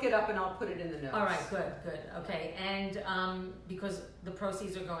 We'll look it up and I'll put it in the notes. All right, good. Okay, and because the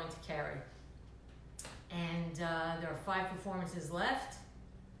proceeds are going to Carrie. And there are 5 performances left.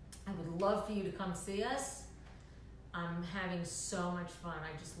 I would love for you to come see us. I'm having so much fun.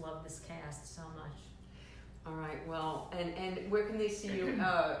 I just love this cast so much. All right. Well, and where can they see you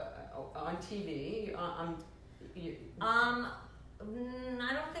on TV? I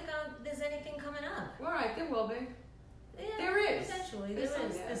don't think there's anything coming up. All right, there will be. Yeah, There is. Potentially, There's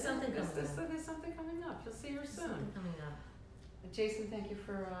there's something coming up. There's something coming up. You'll see her There's soon. something coming up. Jason, thank you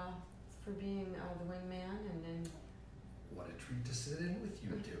for being the wingman, and then. What a treat to sit in with you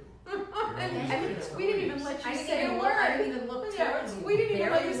two. And we didn't even let you say a word. I didn't even look towards you. We didn't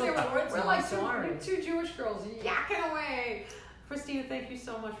even let you Barely say a looked word. towards We're you. like I'm sorry. two Jewish girls yakking away. Christina, thank you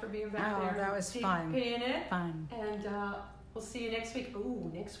so much for being back there. That was Deep fun. in it. Fun. And we'll see you next week. Ooh,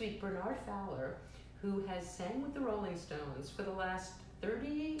 next week, Bernard Fowler, who has sang with the Rolling Stones for the last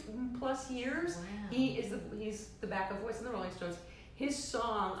 30 plus years. Wow. He's the backup voice in the Rolling Stones. His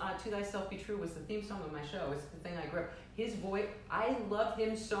song, To Thyself Be True, was the theme song of my show. It's the thing I grew up. His voice, I love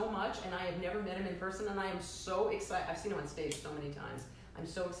him so much, and I have never met him in person, and I am so excited. I've seen him on stage so many times. I'm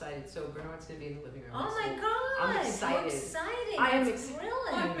so excited. So Bernard's going to be in the living room. Oh next my week. God! I'm excited. How exciting! I am That's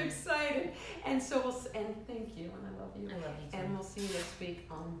thrilling. I'm excited. And so and thank you, and I love you. I love you too. And we'll see you next week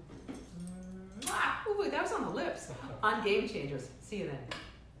on. Ooh, that was on the lips. On Game Changers. See you then.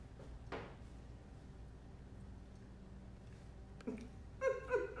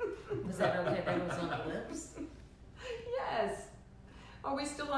 Was that okay? That was on the lips. Yes. Are we still on?